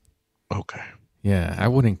 Okay. Yeah, I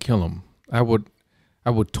wouldn't kill him. I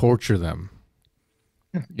would torture them.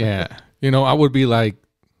 Yeah. I would be like,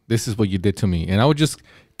 this is what you did to me. And I would just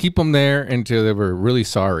keep them there until they were really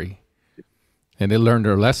sorry. And they learned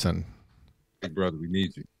their lesson. Big Brother, we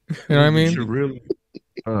need you. You know what I mean? Really?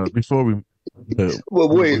 Before we... But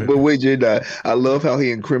wait, JDot. I love how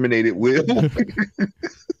he incriminated Will.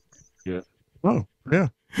 Yeah. Oh, yeah.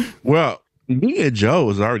 Well, me and Joe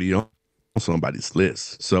is already on somebody's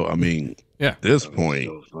list. So, I mean, at this point...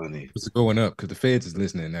 So funny. It's going up because the feds is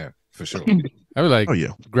listening now, for sure. I would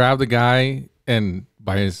grab the guy and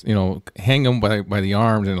by his, hang him by the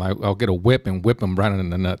arms, and I'll get a whip and whip him right in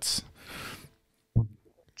the nuts.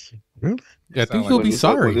 Really? Yeah, I think he'll be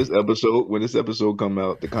sorry. When this episode come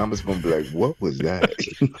out, the comments gonna be like, "What was that?"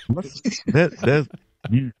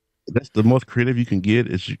 That's the most creative you can get.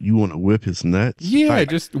 Is you want to whip his nuts? Yeah,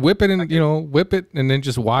 just whip it and whip it, and then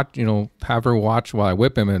just watch. Have her watch while I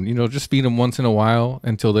whip him, and just feed him once in a while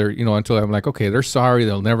until they're until I'm like, okay, they're sorry.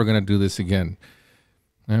 They're never gonna do this again.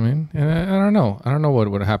 I mean, and I don't know. I don't know what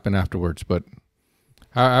would happen afterwards, but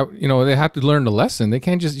they have to learn the lesson. You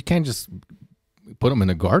can't just put them in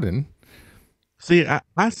the garden. See,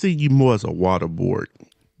 I see you more as a waterboard.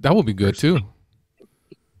 That would be good too.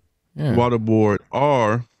 Yeah. Waterboard,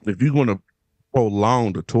 or if you're going to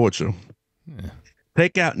prolong the torture,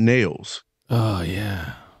 take out nails. Oh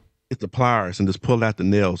yeah. Get the pliers and just pull out the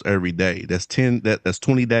nails every day. That's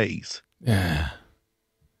 20 days. Yeah.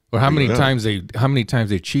 Or how many times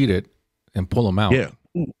they cheated and pull them out? Yeah.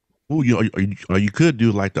 Ooh, or you could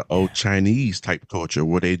do like the old Chinese type torture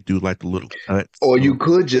where they do like the little cuts. Or you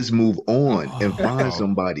could just move on and find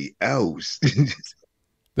somebody else.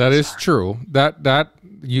 That is true. That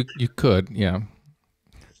you could, yeah.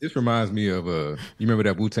 This reminds me of you remember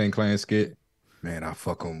that Wu-Tang Clan skit? Man, I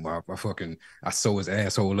fuck him. I sew his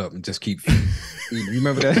asshole up and just keep. You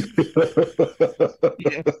remember that?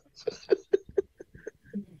 Yeah.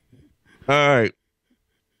 All right.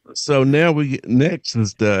 So now next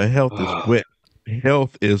is the health is wet.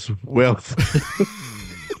 Health is wealth.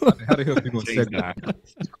 How the hell people say that?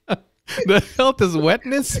 The health is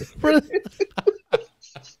wetness.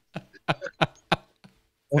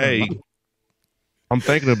 Hey, I'm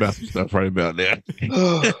thinking about some stuff right about that.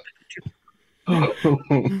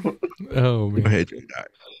 Oh man. Go ahead,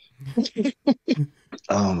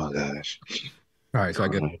 Oh my gosh. All right, so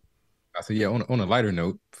I said, yeah, on a lighter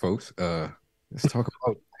note, folks, let's talk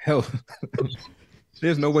about health.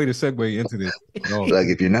 There's no way to segue into this. Like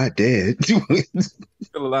if you're not dead,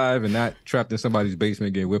 still alive and not trapped in somebody's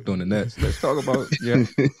basement getting whipped on the nuts. Let's talk about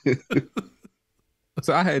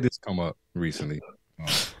So I had this come up recently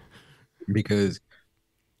because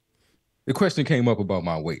the question came up about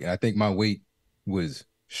my weight. I think my weight was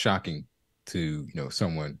shocking to,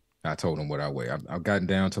 someone. I told them what I weigh. I've gotten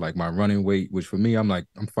down to like my running weight, which for me, I'm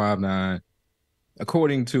 5'9".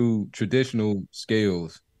 According to traditional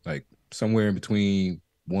scales, like somewhere in between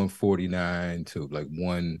 149 to like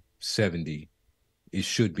 170, it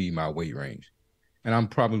should be my weight range. And I'm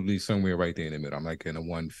probably somewhere right there in the middle. I'm like in a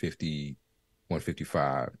 150,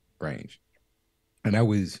 155 range. And that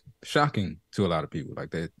was shocking to a lot of people.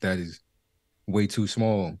 Like that is way too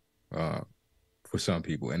small for some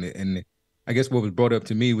people. And I guess what was brought up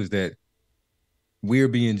to me was that we're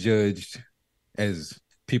being judged as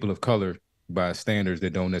people of color by standards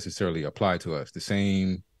that don't necessarily apply to us. The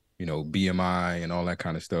same, BMI and all that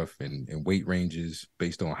kind of stuff and weight ranges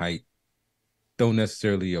based on height don't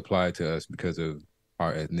necessarily apply to us because of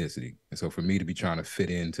our ethnicity. And so for me to be trying to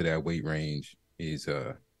fit into that weight range is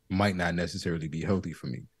might not necessarily be healthy for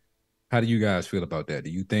me. How do you guys feel about that?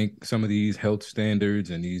 Do you think some of these health standards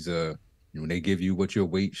and these when they give you what your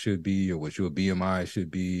weight should be or what your BMI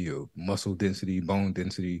should be or muscle density, bone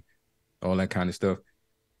density, all that kind of stuff,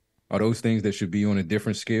 are those things that should be on a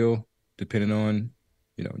different scale depending on,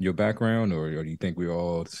 your background, or do you think we're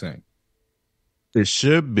all the same? It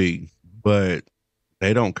should be, but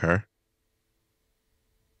they don't care.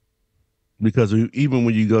 Because even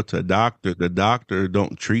when you go to a doctor, the doctor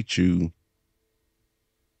don't treat you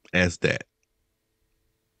as that.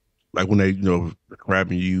 Like when they,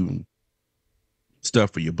 grabbing you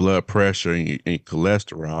stuff for your blood pressure and your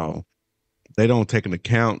cholesterol, they don't take into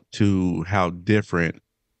account to how different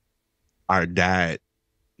our diet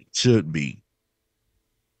should be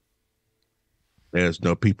as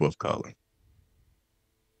no people of color.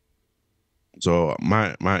 So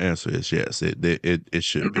my answer is yes. It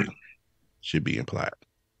should be implied.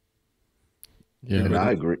 Yeah, And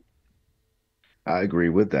I agree. I agree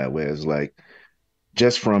with that. Where it's like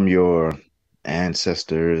just from your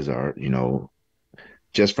ancestors, or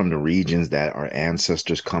just from the regions that our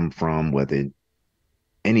ancestors come from, whether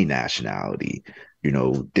any nationality,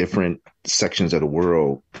 different sections of the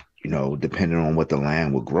world, depending on what the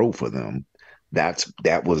land will grow for them,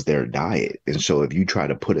 that was their diet. And so if you try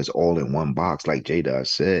to put us all in one box, like JDot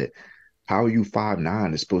said, how are you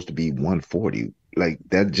 5'9" is supposed to be 140? Like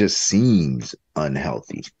that just seems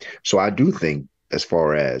unhealthy. So I do think as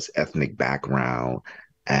far as ethnic background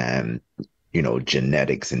and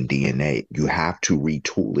genetics and DNA, you have to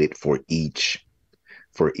retool it for each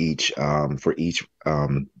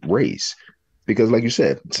race, because like you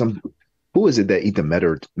said, who is it that eat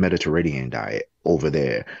the Mediterranean diet over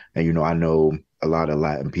there? And I know a lot of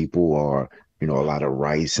Latin people are a lot of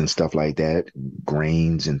rice and stuff like that,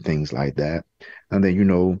 grains and things like that, and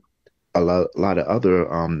then a lot of other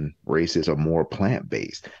races are more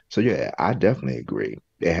plant-based. So yeah, I definitely agree.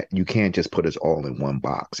 You can't just put us all in one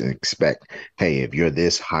box and expect, hey, if you're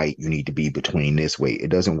this height, you need to be between this weight. It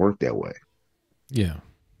doesn't work that way. Yeah.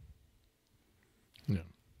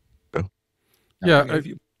 Yeah. If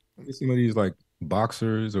you some of these like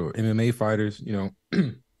boxers or MMA fighters,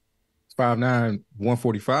 5'9",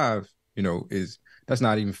 145, that's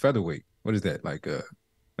not even featherweight. What is that? Like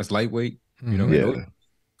that's lightweight, Yeah.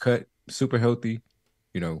 cut, super healthy.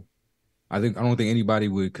 I don't think anybody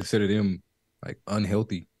would consider them like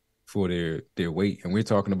unhealthy for their weight. And we're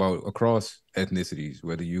talking about across ethnicities,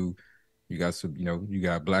 whether you got some, you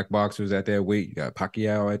got black boxers at that weight, you got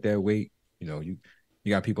Pacquiao at that weight, you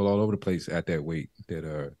got people all over the place at that weight that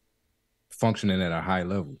are functioning at a high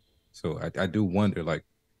level. So I do wonder, like,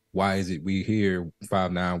 why is it we hear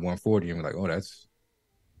 5'9", 140 and we're like, oh, that's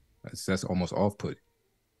almost off-putting.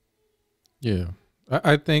 Yeah.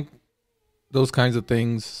 I think those kinds of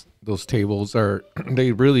things, those tables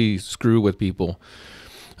they really screw with people.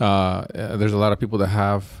 There's a lot of people that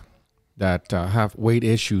have weight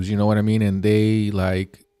issues, you know what I mean? And they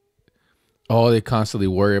all they constantly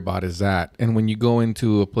worry about is that. And when you go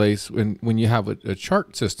into a place, when you have a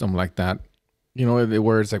chart system like that,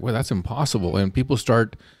 where it's like, well, that's impossible. And people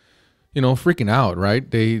start, freaking out,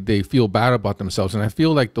 right? They feel bad about themselves. And I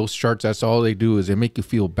feel like those charts, that's all they do is they make you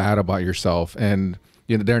feel bad about yourself. And,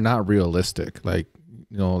 they're not realistic. Like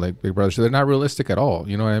Big Brother said, they're not realistic at all.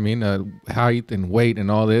 You know what I mean? Height and weight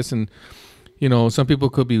and all this. And, some people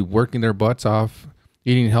could be working their butts off,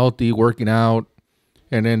 eating healthy, working out.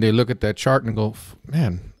 And then they look at that chart and go,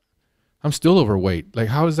 man, I'm still overweight. Like,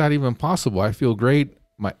 how is that even possible? I feel great.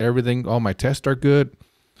 All my tests are good.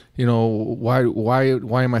 Why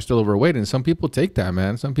am I still overweight? And some people take that,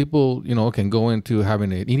 man. Some people, can go into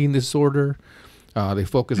having an eating disorder. They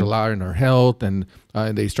focus a lot on their health, and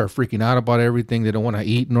they start freaking out about everything. They don't want to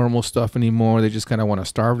eat normal stuff anymore. They just kind of want to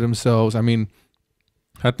starve themselves. I mean,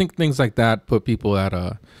 I think things like that put people at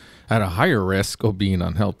a higher risk of being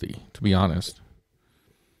unhealthy, to be honest.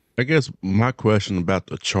 I guess my question about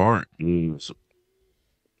the chart is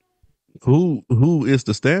who is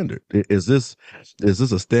the standard? Is this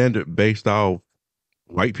a standard based off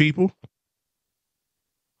white people?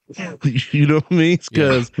 You know what I mean?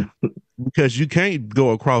 Yeah. Because you can't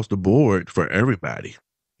go across the board for everybody.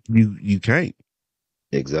 You can't.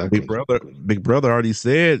 Exactly. Big brother already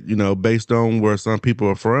said, based on where some people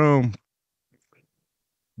are from,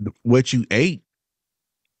 what you ate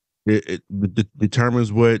it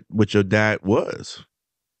determines what your diet was.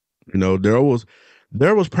 There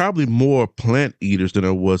was probably more plant eaters than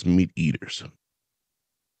there was meat eaters.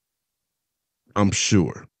 I'm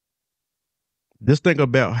sure. Just think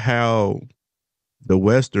about how the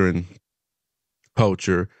Western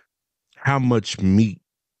culture, how much meat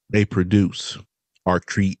they produce or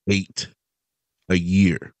create a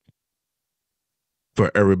year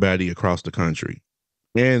for everybody across the country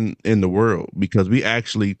and in the world, because we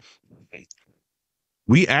actually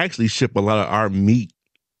ship a lot of our meat,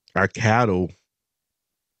 our cattle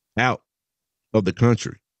out of the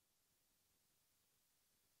country.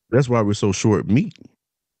 That's why we're so short meat.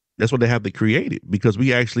 That's why they have to create it, because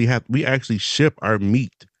we actually ship our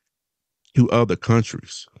meat to other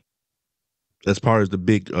countries. As far as the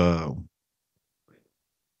big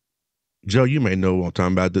Joe, you may know what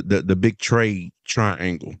I'm talking about, the big trade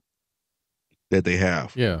triangle that they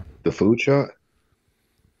have. Yeah. The food chart?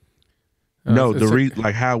 No,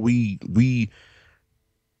 like how we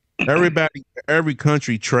every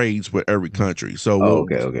country trades with every country. So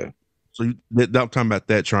Okay. So I'm talking about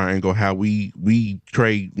that triangle, how we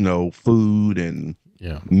trade, food and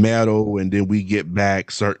metal, and then we get back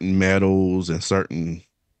certain metals and certain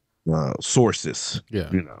sources. Yeah.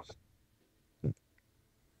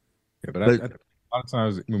 Yeah, but I a lot of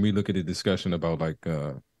times when we look at a discussion about like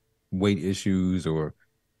weight issues or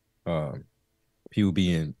people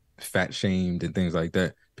being fat shamed and things like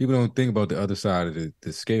that, people don't think about the other side of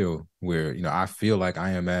the scale where, I feel like I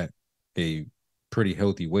am at a pretty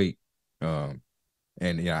healthy weight. And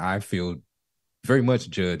I feel very much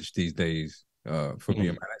judged these days for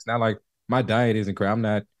being it's not like my diet isn't crap.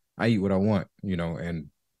 I eat what I want, and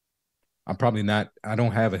I'm probably not, I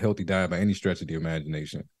don't have a healthy diet by any stretch of the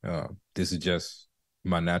imagination. This is just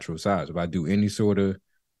my natural size. If I do any sort of,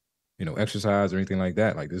 exercise or anything like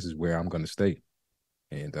that, like this is where I'm going to stay.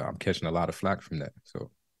 And I'm catching a lot of flack from that.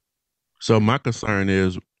 So my concern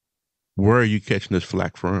is, where are you catching this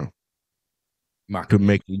flack from? To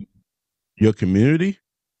make your community?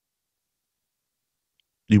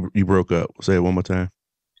 You broke up. Say it one more time.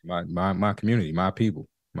 My community, my people.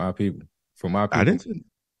 For my people. I didn't say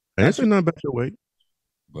nothing about your weight.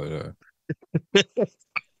 But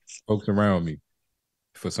folks around me,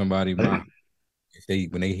 for somebody when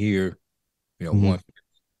they hear, one,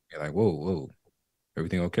 they're like, whoa,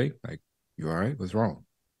 everything okay? Like, you all right? What's wrong?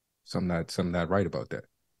 Something not right about that.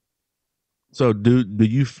 So do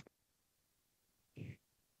you?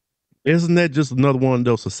 Isn't that just another one of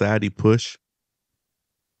those society push?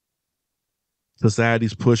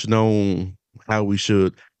 Society's pushing on how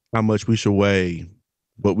much we should weigh,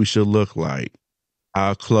 what we should look like,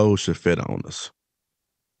 our clothes should fit on us.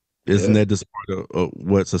 Isn't that just part of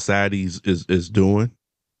what society is doing?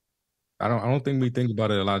 I don't think we think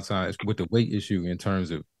about it a lot of times with the weight issue in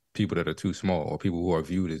terms of people that are too small or people who are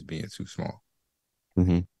viewed as being too small.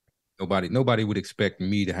 Mm-hmm. Nobody would expect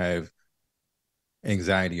me to have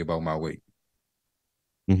anxiety about my weight.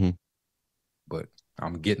 Mm-hmm. But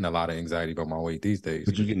I'm getting a lot of anxiety about my weight these days.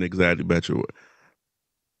 But you're getting anxiety about your weight.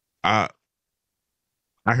 I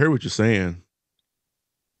hear what you're saying.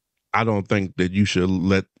 I don't think that you should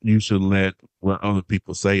let what other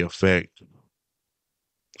people say affect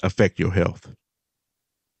your health.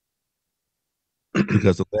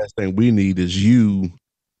 Because the last thing we need is you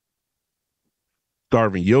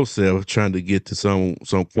starving yourself trying to get to some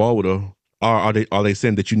quota. Or are they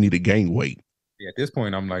saying that you need to gain weight? Yeah, at this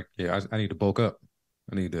point I'm like, I need to bulk up.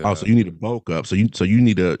 I need to so you need to bulk up. So you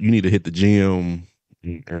need to hit the gym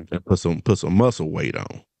and put some muscle weight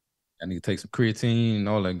on. I need to take some creatine and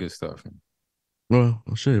all that good stuff. Well,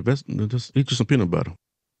 shit, just eat you some peanut butter.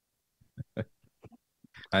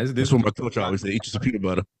 That's what my coach always said, eat you some peanut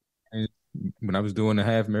butter. When I was doing the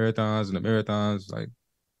half marathons and the marathons, like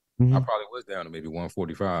I probably was down to maybe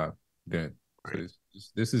 145 then. So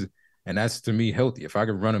this is, and that's to me healthy. If I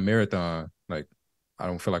could run a marathon, like I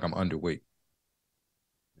don't feel like I'm underweight.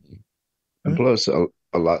 And plus, a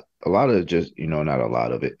lot of just, not a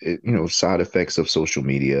lot of it, side effects of social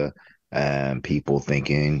media and people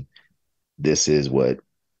thinking this is what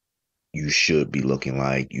you should be looking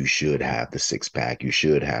like. You should have the six pack. You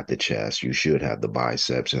should have the chest. You should have the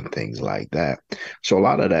biceps and things like that. So a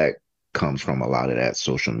lot of that comes from a lot of that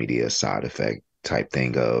social media side effect type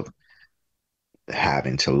thing of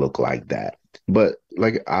having to look like that. But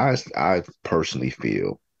like I personally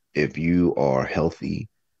feel if you are healthy,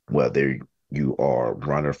 whether you are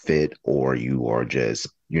runner fit or you are just,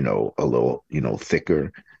 a little,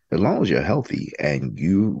 thicker, as long as you're healthy and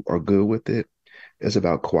you are good with it, it's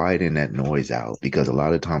about quieting that noise out because a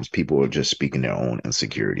lot of times people are just speaking their own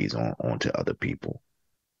insecurities onto other people.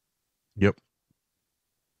 Yep.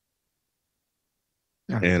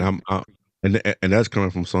 And Yeah. and that's coming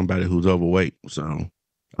from somebody who's overweight. So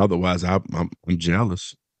otherwise, I'm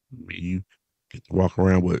jealous. I mean, you get to walk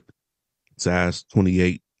around with size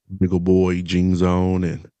 28 bigger boy jeans on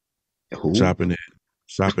and Who? shopping at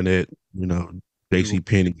JC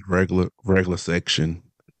Penney regular section,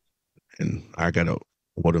 and I gotta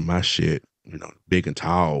order my shit, big and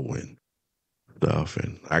tall and stuff,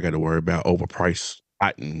 and I gotta worry about overpriced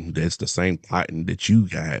cotton. That's the same cotton that you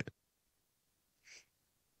got.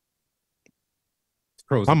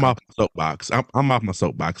 Pros and I'm off cons. my soapbox. I'm off my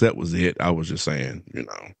soapbox. That was it. I was just saying,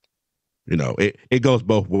 it goes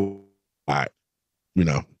both ways. You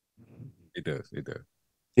know, It does. It does.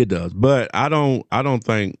 it does. But I don't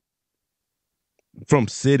think from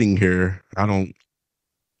sitting here,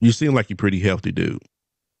 you seem like you're pretty healthy, dude.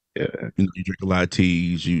 Yeah. You drink a lot of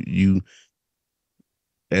teas. You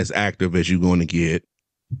as active as you're going to get.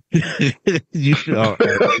 You are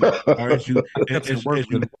as you Steps at work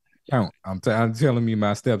really count. I'm telling me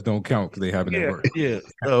my steps don't count because they happen at work. yeah.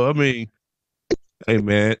 So I mean, hey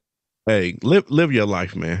man, hey, live your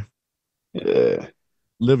life, man. Yeah.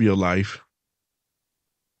 Live your life.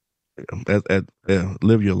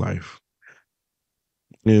 Live your life.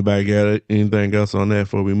 Anybody got anything else on that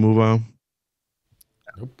before we move on?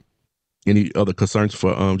 Nope. Any other concerns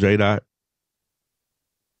for JDot?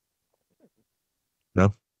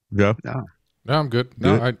 No, Joe. No. No, I'm good.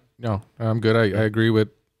 No, I'm good. I agree with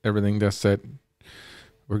everything that's said.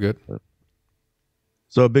 We're good.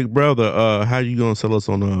 So, big brother, how you gonna sell us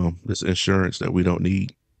on this insurance that we don't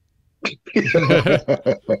need?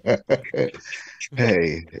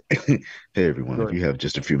 Hey, hey everyone, if you have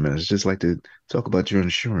just a few minutes, just like to talk about your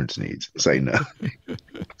insurance needs. Say no.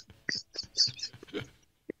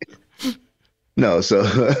 No, so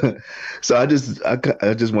so I just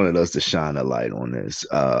wanted us to shine a light on this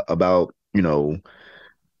about,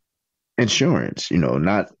 insurance,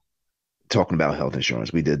 not talking about health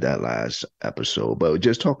insurance. We did that last episode, but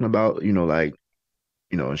just talking about, like,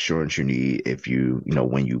 insurance you need if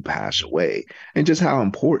when you pass away and just how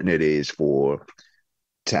important it is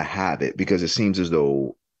to have it because it seems as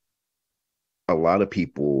though a lot of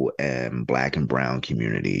people in black and brown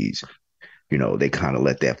communities, they kind of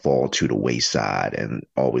let that fall to the wayside and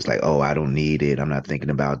always like, oh, I don't need it. I'm not thinking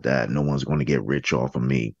about that. No one's going to get rich off of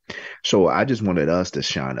me. So I just wanted us to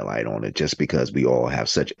shine a light on it just because we all have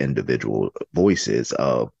such individual voices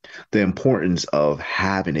of the importance of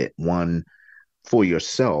having it, one, for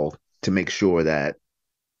yourself to make sure that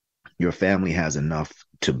your family has enough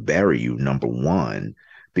to bury you, number one,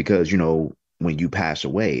 because, when you pass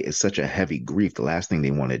away, it's such a heavy grief. The last thing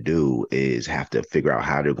they want to do is have to figure out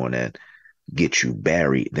how they're going to get you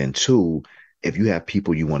buried. Then two, if you have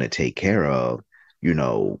people you want to take care of, you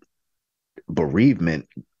know, bereavement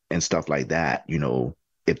and stuff like that,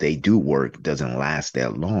 if they do work, doesn't last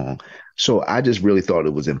that long. So I just really thought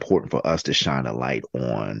it was important for us to shine a light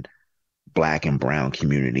on black and brown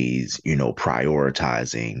communities,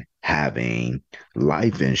 prioritizing having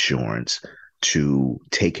life insurance to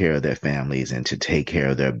take care of their families and to take care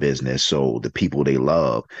of their business so the people they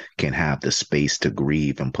love can have the space to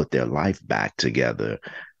grieve and put their life back together,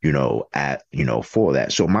 for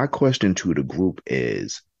that. So my question to the group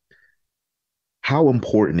is, how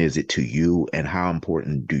important is it to you and how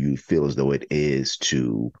important do you feel as though it is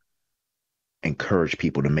to encourage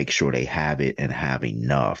people to make sure they have it and have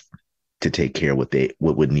enough to take care of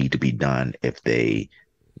what would need to be done if they,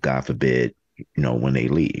 God forbid, when they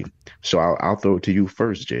leave? So I'll throw it to you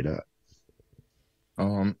first, JDot.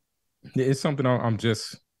 It's something I'm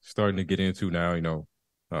just starting to get into now.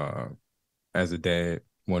 As a dad,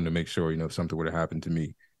 wanting to make sure if something were to happen to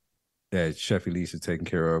me, that Chef Elise is taken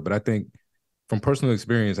care of. But I think from personal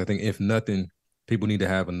experience, I think if nothing, people need to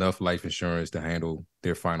have enough life insurance to handle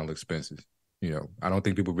their final expenses. I don't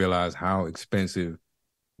think people realize how expensive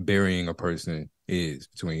burying a person is,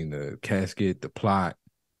 between the casket, the plot,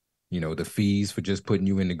 the fees for just putting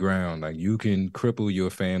you in the ground. Like, you can cripple your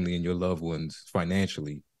family and your loved ones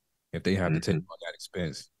financially if they have to take on that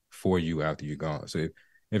expense for you after you're gone. So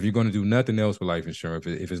if you're going to do nothing else with life insurance,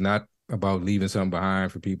 if it's not about leaving something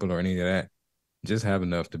behind for people or any of that, just have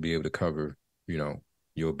enough to be able to cover,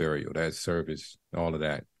 your burial, that service, all of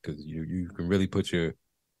that, because you can really put your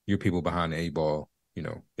people behind the 8 ball. You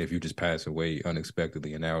know, if you just pass away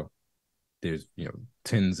unexpectedly, and now there's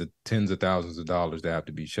tens of thousands of dollars that have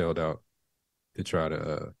to be shelled out to try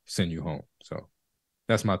to send you home. So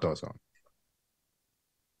that's my thoughts on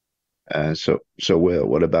it. So Will,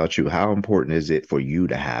 what about you? How important is it for you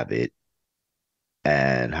to have it?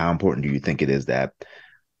 And how important do you think it is that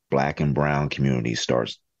Black and brown communities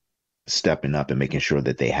starts stepping up and making sure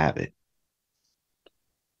that they have it?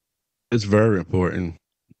 It's very important.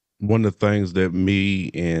 One of the things that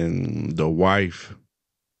me and the wife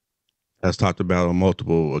has talked about on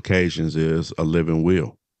multiple occasions is a living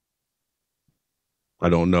will. I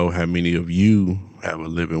don't know how many of you have a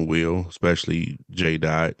living will, especially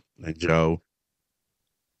JDot and Joe.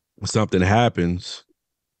 When something happens,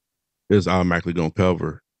 it's automatically going to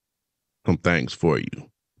cover some things for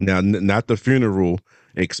you. Now, not the funeral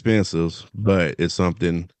expenses, but it's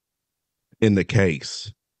something in the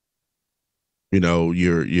case. You know,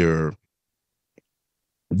 your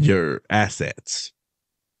assets,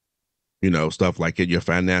 stuff like it, your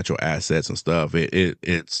financial assets and stuff.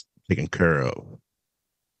 It's taken care of.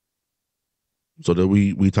 So that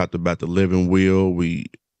we talked about the living will.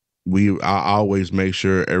 I always make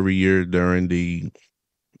sure every year during the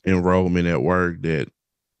enrollment at work that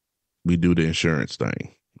we do the insurance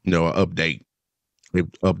thing. Update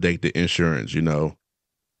the insurance.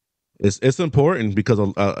 It's important because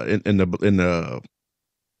in the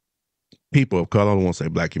people of color, I don't want to say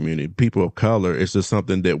Black community, people of color, it's just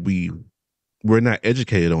something that we're not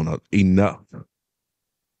educated on enough.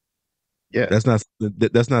 Yeah, that's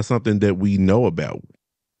not something that we know about.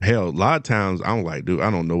 Hell, a lot of times I'm like, dude, I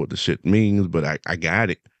don't know what the shit means, but I got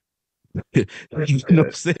it. You know what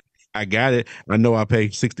I'm saying? I got it. I know I pay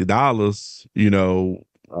 $60,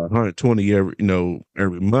 120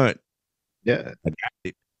 every month. yeah. I got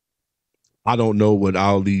it. I don't know what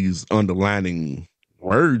all these underlining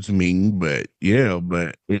words mean, but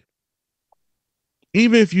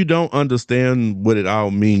even if you don't understand what it all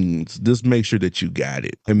means, just make sure that you got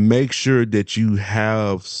it, and make sure that you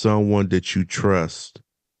have someone that you trust,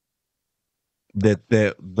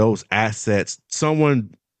 that those assets,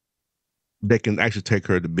 someone that can actually take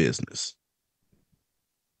care of the business.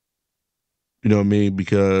 You know what I mean?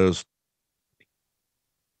 Because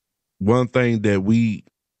one thing that we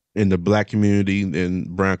in the Black community and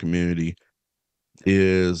brown community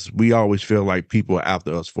is we always feel like people are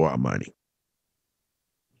after us for our money.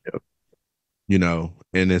 Yep.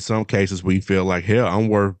 And in some cases we feel like, hell, I'm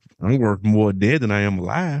worth more dead than I am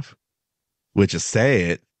alive, which is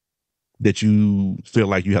sad that you feel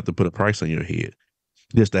like you have to put a price on your head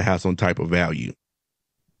just to have some type of value.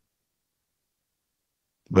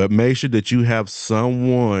 But make sure that you have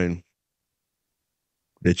someone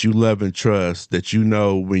that you love and trust, that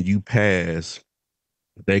when you pass,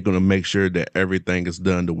 they're going to make sure that everything is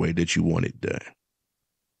done the way that you want it done.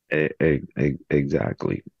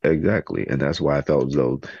 Exactly. And that's why I felt as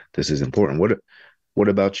though this is important. What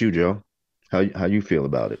about you, Joe? How you feel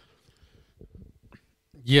about it?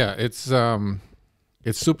 Yeah, it's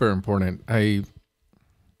super important. I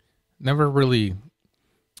never really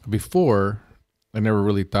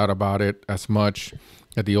thought about it as much.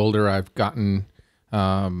 At the older I've gotten,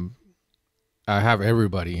 I have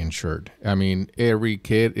everybody insured. I mean, every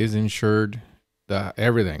kid is insured,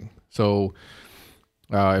 everything. So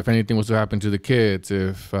if anything was to happen to the kids,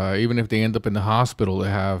 even if they end up in the hospital, they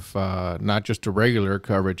have not just the regular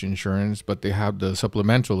coverage insurance, but they have the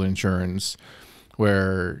supplemental insurance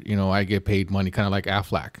where, I get paid money, kind of like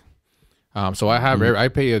Aflac. So I have, I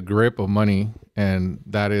pay a grip of money, and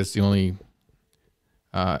that is the only,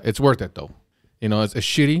 it's worth it though. It's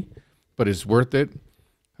shitty, but it's worth it,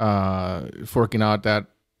 forking out that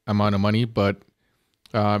amount of money. But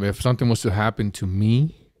if something was to happen to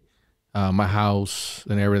me, my house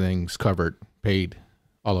and everything's covered, paid,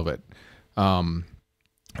 all of it.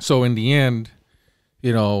 So in the end,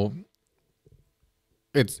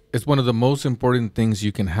 it's one of the most important things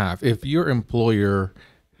you can have. If your employer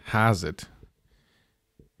has it,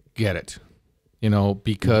 get it.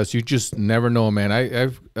 Because you just never know, man.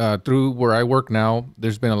 I've through where I work now,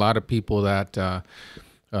 there's been a lot of people that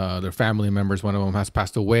their family members, one of them has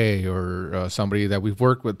passed away, or somebody that we've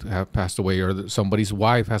worked with have passed away, or somebody's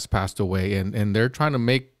wife has passed away, and they're trying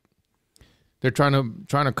to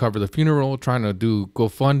cover the funeral, trying to do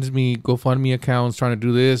GoFundMe accounts, trying to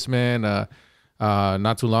do this, man.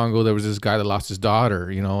 Not too long ago, there was this guy that lost his daughter,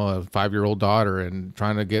 a 5-year-old daughter, and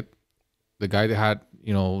trying to get the guy that had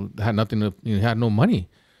nothing to, had no money.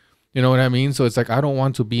 You know what I mean? So it's like, I don't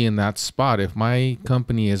want to be in that spot. If my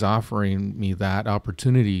company is offering me that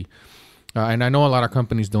opportunity, And I know a lot of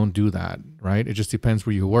companies don't do that, right? It just depends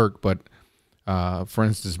where you work. But for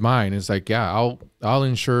instance, mine is like, yeah, I'll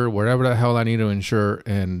insure whatever the hell I need to insure,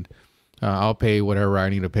 and I'll pay whatever I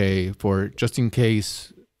need to pay for, just in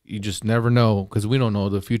case. You just never know, because we don't know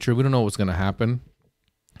the future. We don't know what's going to happen.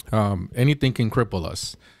 Anything can cripple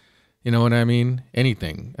us. You know what I mean?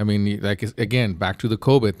 Anything. I mean, like, again, back to the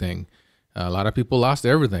COVID thing. A lot of people lost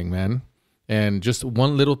everything, man. And just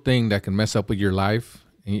one little thing that can mess up with your life,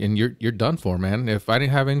 and you're done for, man. If I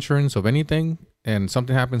didn't have insurance of anything and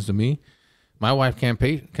something happens to me, my wife can't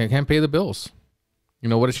pay the bills. You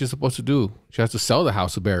know, what is she supposed to do? She has to sell the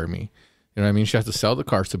house to bury me. You know what I mean? She has to sell the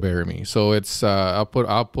cars to bury me. So it's I'll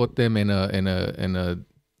put them in a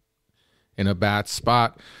bad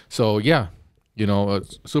spot. So yeah, you know,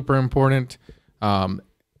 it's super important.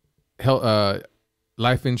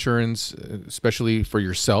 Life insurance, especially for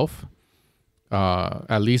yourself.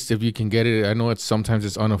 At least if you can get it, I know sometimes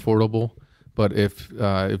it's unaffordable, but if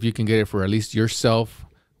you can get it for at least yourself,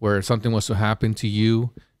 where if something was to happen to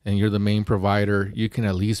you and you're the main provider, you can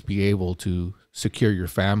at least be able to secure your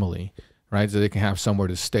family, right? So they can have somewhere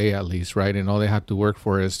to stay at least, right? And all they have to work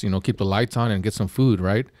for is, you know, keep the lights on and get some food,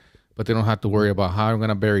 right? But they don't have to worry about how I'm going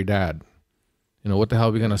to bury dad. You know, what the hell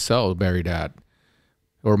are we going to sell to bury dad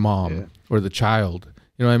or mom or the child?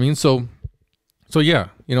 You know what I mean? So yeah,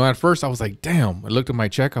 you know, at first I was like, damn, I looked at my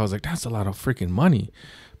check. I was like, that's a lot of freaking money.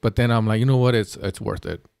 But then I'm like, you know what? It's worth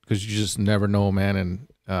it, because you just never know, man. And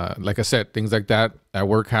like I said, things like that at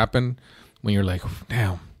work happen when you're like,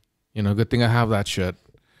 damn, you know, good thing I have that shit,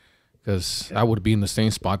 because I would be in the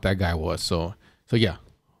same spot that guy was. So yeah,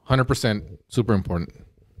 100% super important.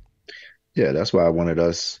 Yeah, that's why I wanted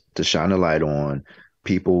us to shine a light on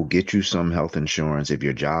people. Get you some health insurance. If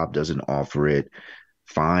your job doesn't offer it,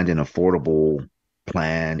 find an affordable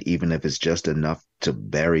plan, even if it's just enough to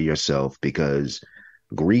bury yourself, because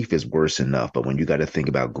grief is worse enough. But when you got to think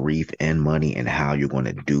about grief and money and how you're going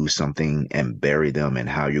to do something and bury them and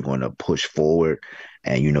how you're going to push forward,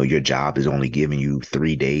 and you know your job is only giving you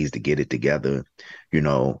 3 days to get it together, you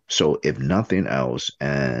know. So if nothing else,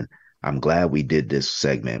 and I'm glad we did this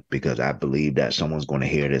segment, because I believe that someone's going to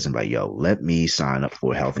hear this and be like, yo, let me sign up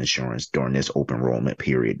for health insurance during this open enrollment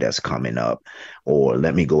period that's coming up, or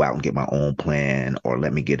let me go out and get my own plan, or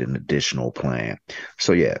let me get an additional plan.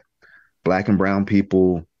 So yeah, Black and brown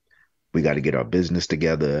people, we got to get our business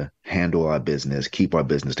together, handle our business, keep our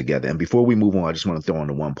business together. And before we move on, I just want to throw in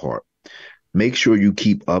the one part. Make sure you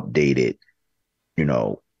keep updated, you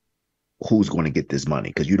know, who's going to get this money,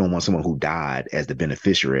 because you don't want someone who died as the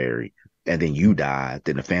beneficiary and then you died,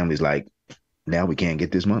 then the family's like, now we can't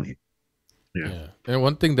get this money. Yeah. And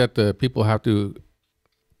one thing that the people have to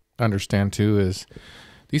understand too is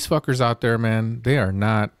these fuckers out there, man, they are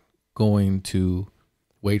not going to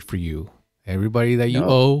wait for you. Everybody that you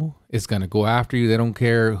owe is going to go after you. They don't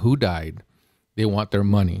care who died. They want their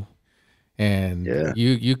money. And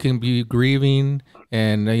you can be grieving,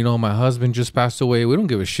 and you know, my husband just passed away. We don't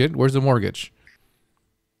give a shit. Where's the mortgage?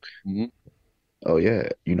 Mm-hmm. Oh yeah,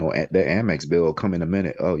 you know, the Amex bill will come in a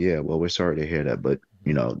minute. Oh yeah, well, we're sorry to hear that, but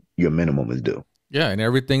you know, your minimum is due. Yeah, and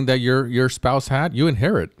everything that your spouse had, you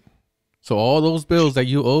inherit. So all those bills that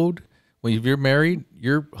you owed when you're married,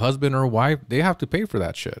 your husband or wife, they have to pay for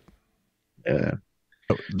that shit. Yeah.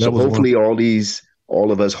 So hopefully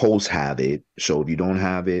all of us hosts have it. So if you don't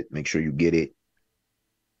have it, make sure you get it.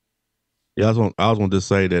 Yeah, I was going to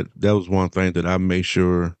say that was one thing that I made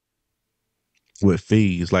sure with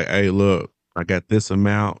fees. Like, hey, look, I got this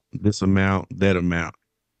amount, that amount.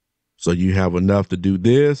 So you have enough to do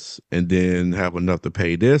this, and then have enough to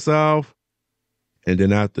pay this off, and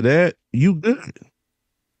then after that, you good.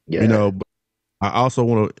 Yeah. You know, but I also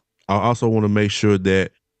want to make sure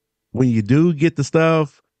that when you do get the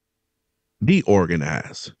stuff, be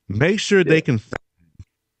organized. Make sure they can,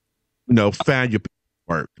 find your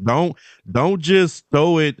work. Don't just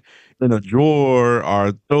throw it in a drawer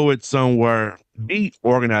or throw it somewhere. Be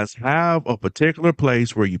organized. Have a particular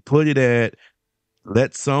place where you put it at.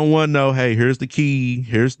 Let someone know, hey, here's the key.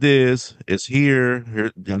 Here's this. It's here.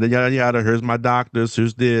 Here, yada yada yada. Here's my doctors.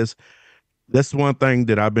 Here's this. That's one thing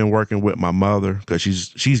that I've been working with my mother, because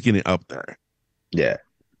she's getting up there. Yeah.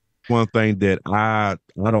 One thing that I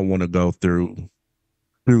don't want to go through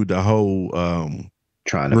the whole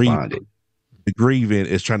trying to find it. The grieving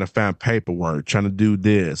is trying to find paperwork, trying to do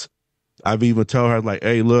this. I've even told her, like,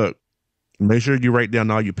 hey, look, make sure you write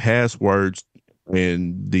down all your passwords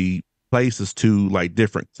and the places to like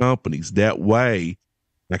different companies. That way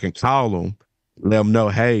I can call them, let them know,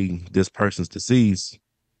 hey, this person's deceased,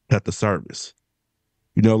 cut the service.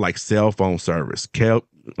 You know, like cell phone service,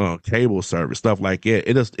 cable service, stuff like that.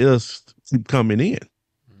 It'll keep coming in.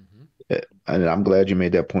 Yeah. And I'm glad you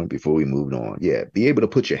made that point before we moved on. Yeah, be able to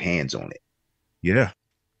put your hands on it. Yeah.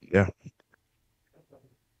 Yeah.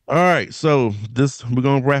 All right. So we're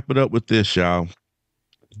gonna wrap it up with this, y'all.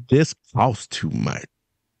 This costs too much.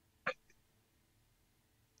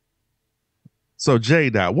 So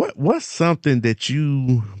JDot, what's something that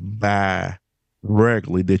you buy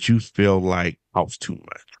regularly that you feel like costs too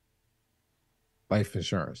much? Life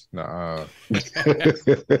insurance. No, you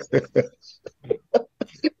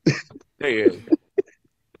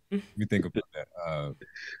think about that.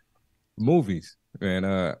 Movies,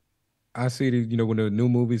 man. I see the, when the new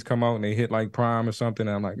movies come out and they hit like Prime or something,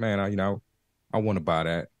 and I'm like, man, I want to buy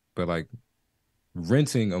that. But like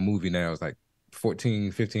renting a movie now is like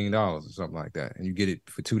 $14, $15 or something like that. And you get it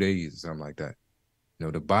for 2 days or something like that.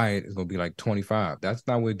 To buy it is gonna be like $25. That's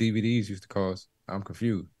not what DVDs used to cost. I'm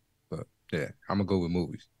confused. But yeah, I'm gonna go with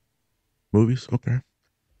movies. Movies, okay.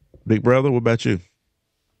 Big brother, what about you?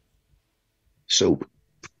 Soap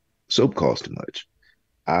costs too much.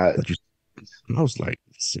 I was like,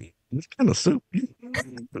 see, this kind of soup.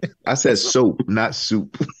 I said soap, not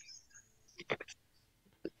soup.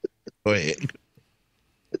 Go ahead.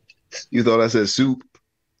 You thought I said soup?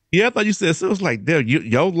 Yeah, I thought you said so. It was like, damn,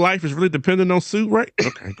 your life is really dependent on soup, right?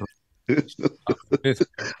 Okay.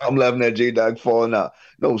 I'm laughing at J-Dog falling out.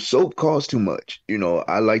 No, soap costs too much.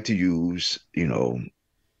 I like to use,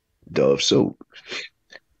 Dove soap.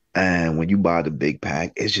 And when you buy the big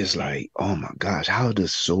pack, it's just like, oh my gosh, how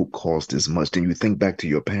does soap cost this much? Then you think back to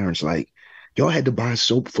your parents, like, y'all had to buy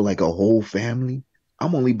soap for like a whole family.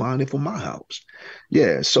 I'm only buying it for my house.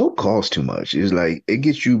 Yeah, soap costs too much. It's like, it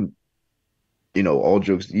gets you, all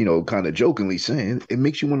jokes, kind of jokingly saying, it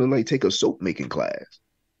makes you want to like take a soap making class.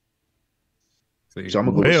 So I'm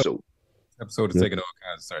gonna go with soap. Episode is taking all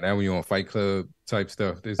kinds of stuff. Now when you're on Fight Club type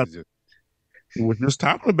stuff, this is just. We're just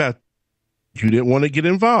talking about you didn't want to get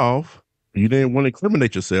involved. You didn't want to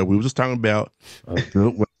incriminate yourself. We were just talking about a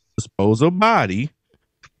good way to dispose of body.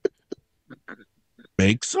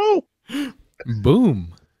 Make soap.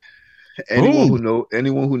 Boom. Anyone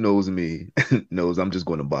who knows me knows I'm just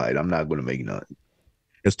going to buy it. I'm not going to make nothing.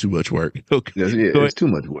 It's too much work. Okay. It's too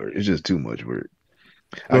much work. It's just too much work.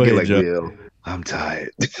 I get like, Will, I'm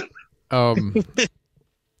tired.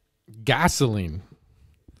 Gasoline.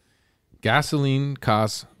 Gasoline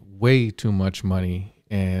costs way too much money,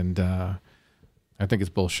 and I think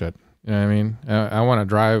it's bullshit. You know what I mean? I want to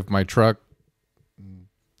drive my truck,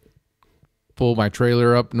 pull my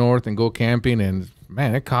trailer up north and go camping, and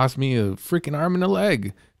man, it cost me a freaking arm and a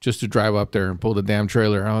leg just to drive up there and pull the damn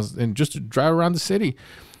trailer. And just to drive around the city.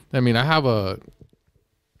 I mean, I have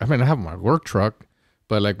my work truck,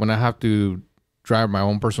 but like when I have to drive my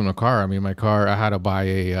own personal car, my car, I had to buy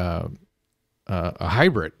a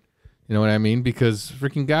hybrid. You know what I mean? Because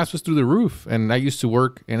freaking gas was through the roof, and I used to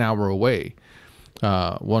work an hour away,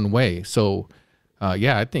 one way. So,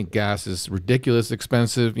 yeah, I think gas is ridiculous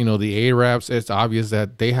expensive. The Arabs, it's obvious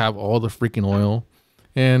that they have all the freaking oil,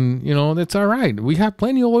 and that's all right. We have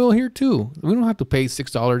plenty of oil here too. We don't have to pay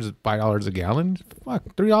 $6, $5 a gallon.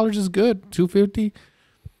 Fuck, $3 is good. $2.50.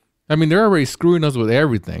 They're already screwing us with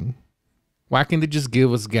everything. Why can't they just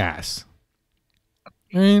give us gas?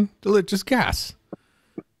 Just gas.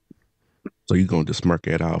 So you're going to just smirk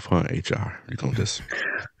that off, huh, HR? You're going to just...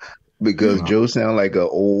 Because Joe sound like an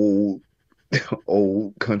old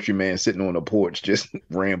country man sitting on a porch just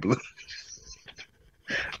rambling.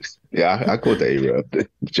 Yeah, I quote the A-Rap.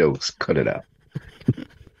 Jokes, cut it out.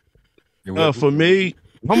 For me,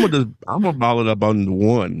 I'm gonna ball it up on the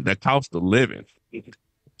one that costs of living.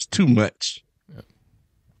 It's too much.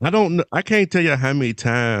 I can't tell you how many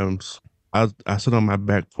times I sit on my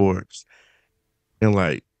back porch and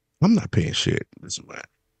like, I'm not paying shit this month.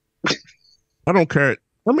 I don't care.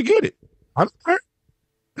 Let me get it. I don't care.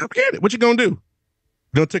 I'll get it. What you gonna do? You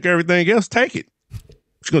gonna take everything else? Take it. What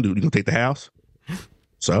you gonna do? You gonna take the house?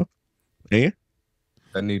 So, and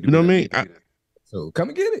I need. You know what I mean? So come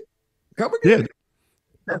and get it. Come and get it.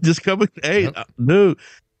 Just come. Hey, dude,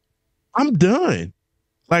 I'm done.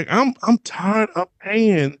 Like I'm tired of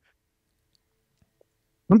paying.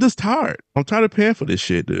 I'm just tired. I'm tired of paying for this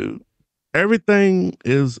shit, dude. Everything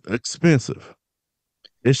is expensive.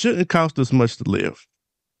 It shouldn't cost this much to live.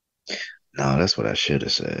 No, that's what I should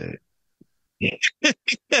have said.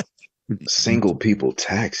 Single people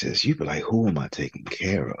taxes. You'd be like, who am I taking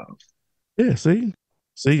care of? Yeah, see,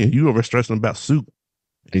 and you over stressing about soup,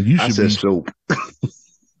 and you should be soap.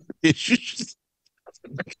 It should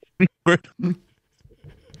be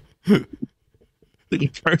the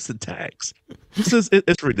person tax.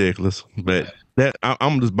 It's ridiculous, but that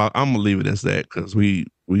I'm gonna leave it as that because we'll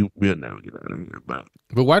never get out of here.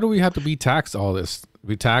 But why do we have to be taxed all this?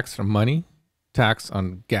 We tax for money? tax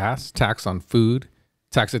on gas, tax on food,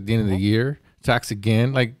 tax at the end of the year, tax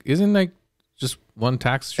again. Like, isn't like just one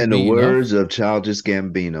tax should In the be words enough? of Childish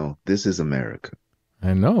Gambino, this is America.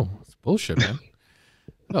 I know. It's bullshit, man.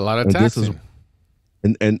 A lot of And this is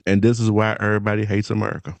taxing. and this is why everybody hates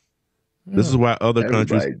America. This is why other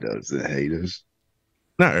countries, Everybody doesn't hate us.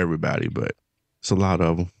 not everybody, but it's a lot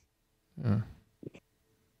of them. Yeah.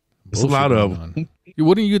 It's a lot Bullshit of going them. on.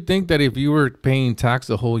 Wouldn't you think that if you were paying tax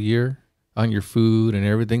the whole year on your food and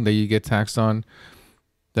everything that you get taxed on,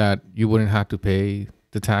 that you wouldn't have to pay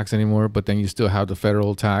the tax anymore, but then you still have the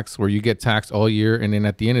federal tax where you get taxed all year, and then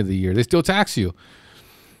at the end of the year, they still tax you.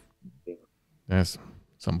 That's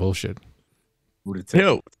some bullshit.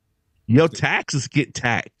 Hell, your taxes get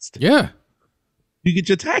taxed. Yeah. You get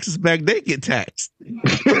your taxes back, they get taxed. Isn't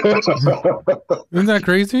that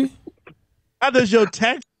crazy? How does your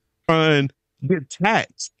tax fund get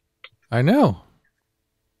taxed? I know.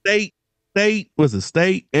 State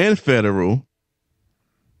and federal.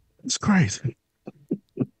 It's crazy.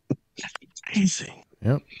 Crazy.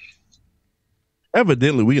 Yep.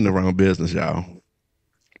 Evidently, we in the wrong business, y'all.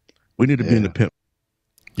 We need to be in the pimp.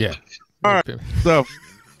 Yeah. All right. So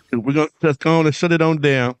we're gonna just go on and shut it on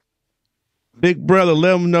down. Big brother,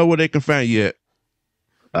 let them know where they can find you at.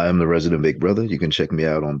 I am the resident Big Brother. You can check me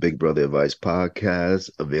out on Big Brother Advice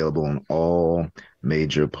Podcast, available on all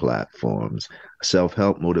major platforms.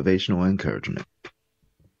 Self-help, motivational encouragement.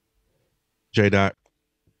 JDot.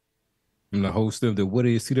 I'm the host of the What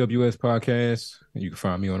is CWS podcast. You can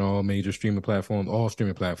find me on all major streaming platforms,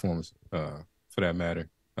 for that matter.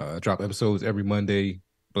 I drop episodes every Monday.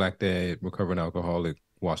 Black Dad, recovering alcoholic,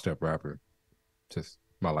 washed up rapper. Just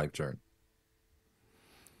my life journey.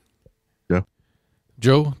 Yeah.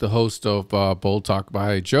 Joe, the host of Bold Talk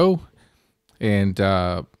by Joe. And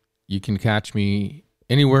you can catch me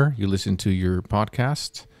anywhere you listen to your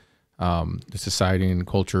podcast. The Society and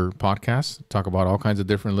Culture podcast. Talk about all kinds of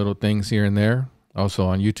different little things here and there. Also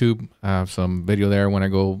on YouTube, I have some video there when I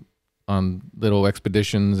go on little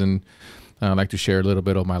expeditions, and I like to share a little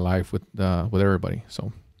bit of my life with everybody.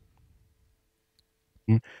 So,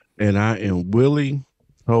 And I am Willie,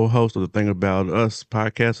 co-host of the Thing About Us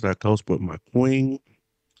podcast that I co-host with my queen,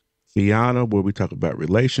 Fiona, where we talk about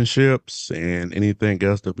relationships and anything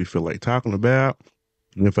else that we feel like talking about.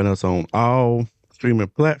 You can find us on all streaming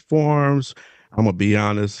platforms. I'm gonna be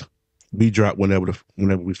honest, we drop whenever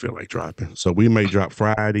we feel like dropping. So we may drop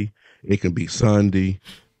Friday, it can be Sunday.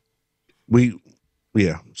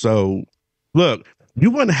 So look,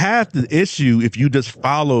 you wouldn't have the issue if you just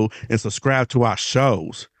follow and subscribe to our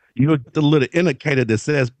shows. You know, the little indicator that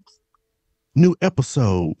says new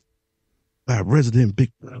episode by Resident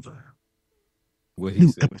Big Brother. What he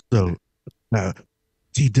New said. episode by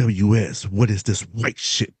GWS. What is this white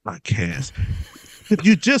shit podcast? If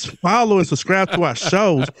you just follow and subscribe to our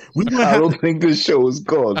shows, we might I have don't think this show is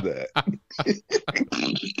called that.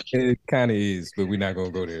 It kind of is, but we're not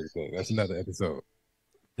going to go there today. That's another episode.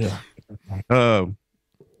 Yeah.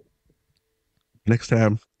 Next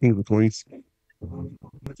time, Kings and Queens.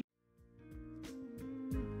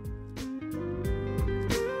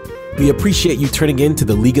 We appreciate you turning in to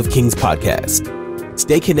the League of Kings podcast.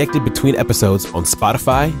 Stay connected between episodes on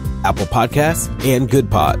Spotify, Apple Podcasts, and Good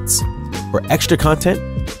Pods. For extra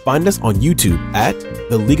content, find us on YouTube at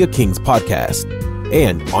the League of Kings podcast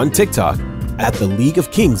and on TikTok at the League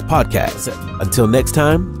of Kings podcast. Until next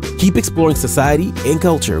time, keep exploring society and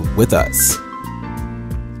culture with us.